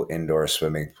swimming pool, indoor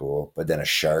swimming pool, but then a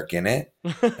shark in it.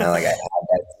 And like I had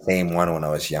that same one when I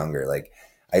was younger. Like,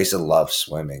 I used to love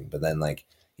swimming, but then like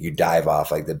you dive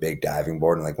off like the big diving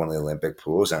board in like one of the Olympic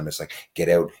pools, and I'm just like, get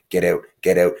out.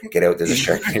 There's a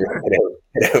shark here.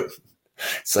 Get out.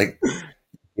 It's like you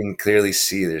can clearly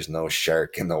see there's no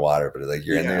shark in the water, but like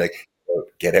you're in there like,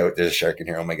 get out. There's a shark in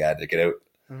here. Oh my God, get out.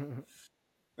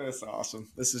 That's awesome.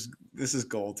 This is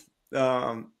gold.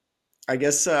 I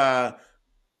guess the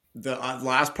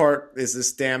last part is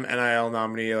this damn NIL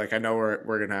nominee. Like, I know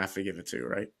we're gonna have to give it to,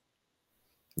 right?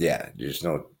 Yeah, there's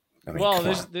no. I mean, well, at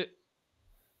least the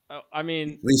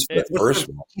first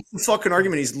one. What's the fucking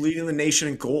argument? He's leading the nation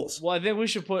in goals. Well, I think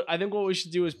what we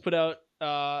should do is put out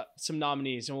some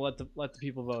nominees, and we'll let the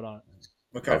people vote on it.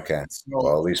 Okay. Okay. So,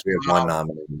 Well, at least we have one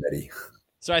nominee ready.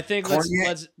 So I think Cormier-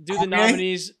 let's do the Cormier?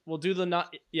 nominees. We'll do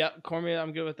Cormier.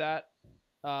 I'm good with that.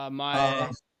 My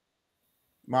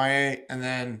and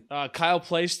then Kyle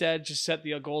Playstead just set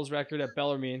the goals record at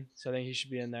Bellarmine, so I think he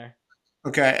should be in there.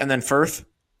 okay, and then Firth.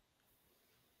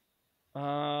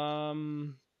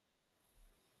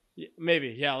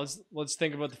 Maybe. Yeah. Let's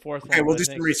think about the fourth one. Okay, we'll I do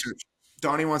think. some research.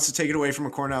 Donny wants to take it away from a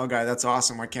Cornell guy. That's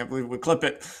awesome. I can't believe we clip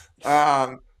it.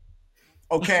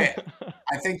 Okay,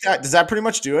 I think does that pretty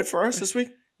much do it for us this week?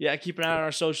 Yeah, keep an eye on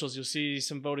our socials. You'll see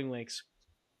some voting links.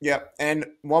 Yep. And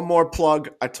one more plug.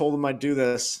 I told him I'd do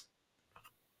this.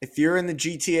 If you're in the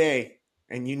GTA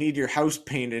and you need your house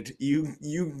painted, you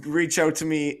reach out to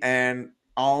me and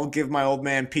I'll give my old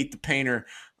man Pete the painter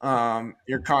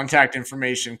your contact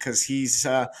information because he's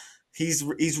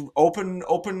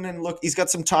open and look. He's got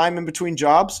some time in between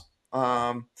jobs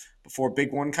before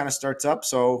big one kind of starts up.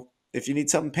 So if you need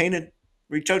something painted,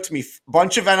 reach out to me. A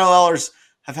bunch of NLLers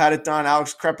have had it done.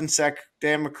 Alex Krepensek,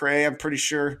 Dan McRae, I'm pretty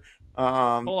sure.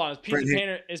 Hold on,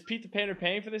 is Pete the Painter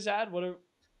paying for this ad? What?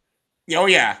 Oh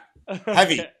yeah,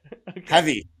 heavy, Okay.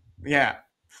 heavy. Yeah,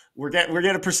 we're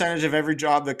getting a percentage of every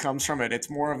job that comes from it. It's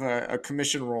more of a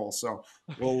commission role, so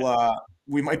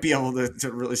we might be able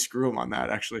to really screw them on that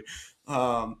actually.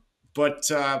 But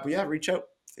yeah, reach out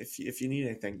if you need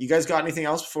anything. You guys got anything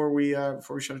else before we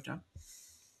shut it down?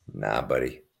 Nah,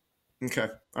 buddy. Okay.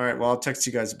 All right. Well, I'll text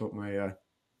you guys about my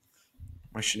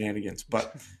my shenanigans.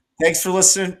 But thanks for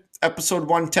listening. Episode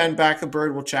 110, Back the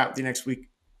Bird. We'll chat with you next week.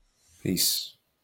 Peace.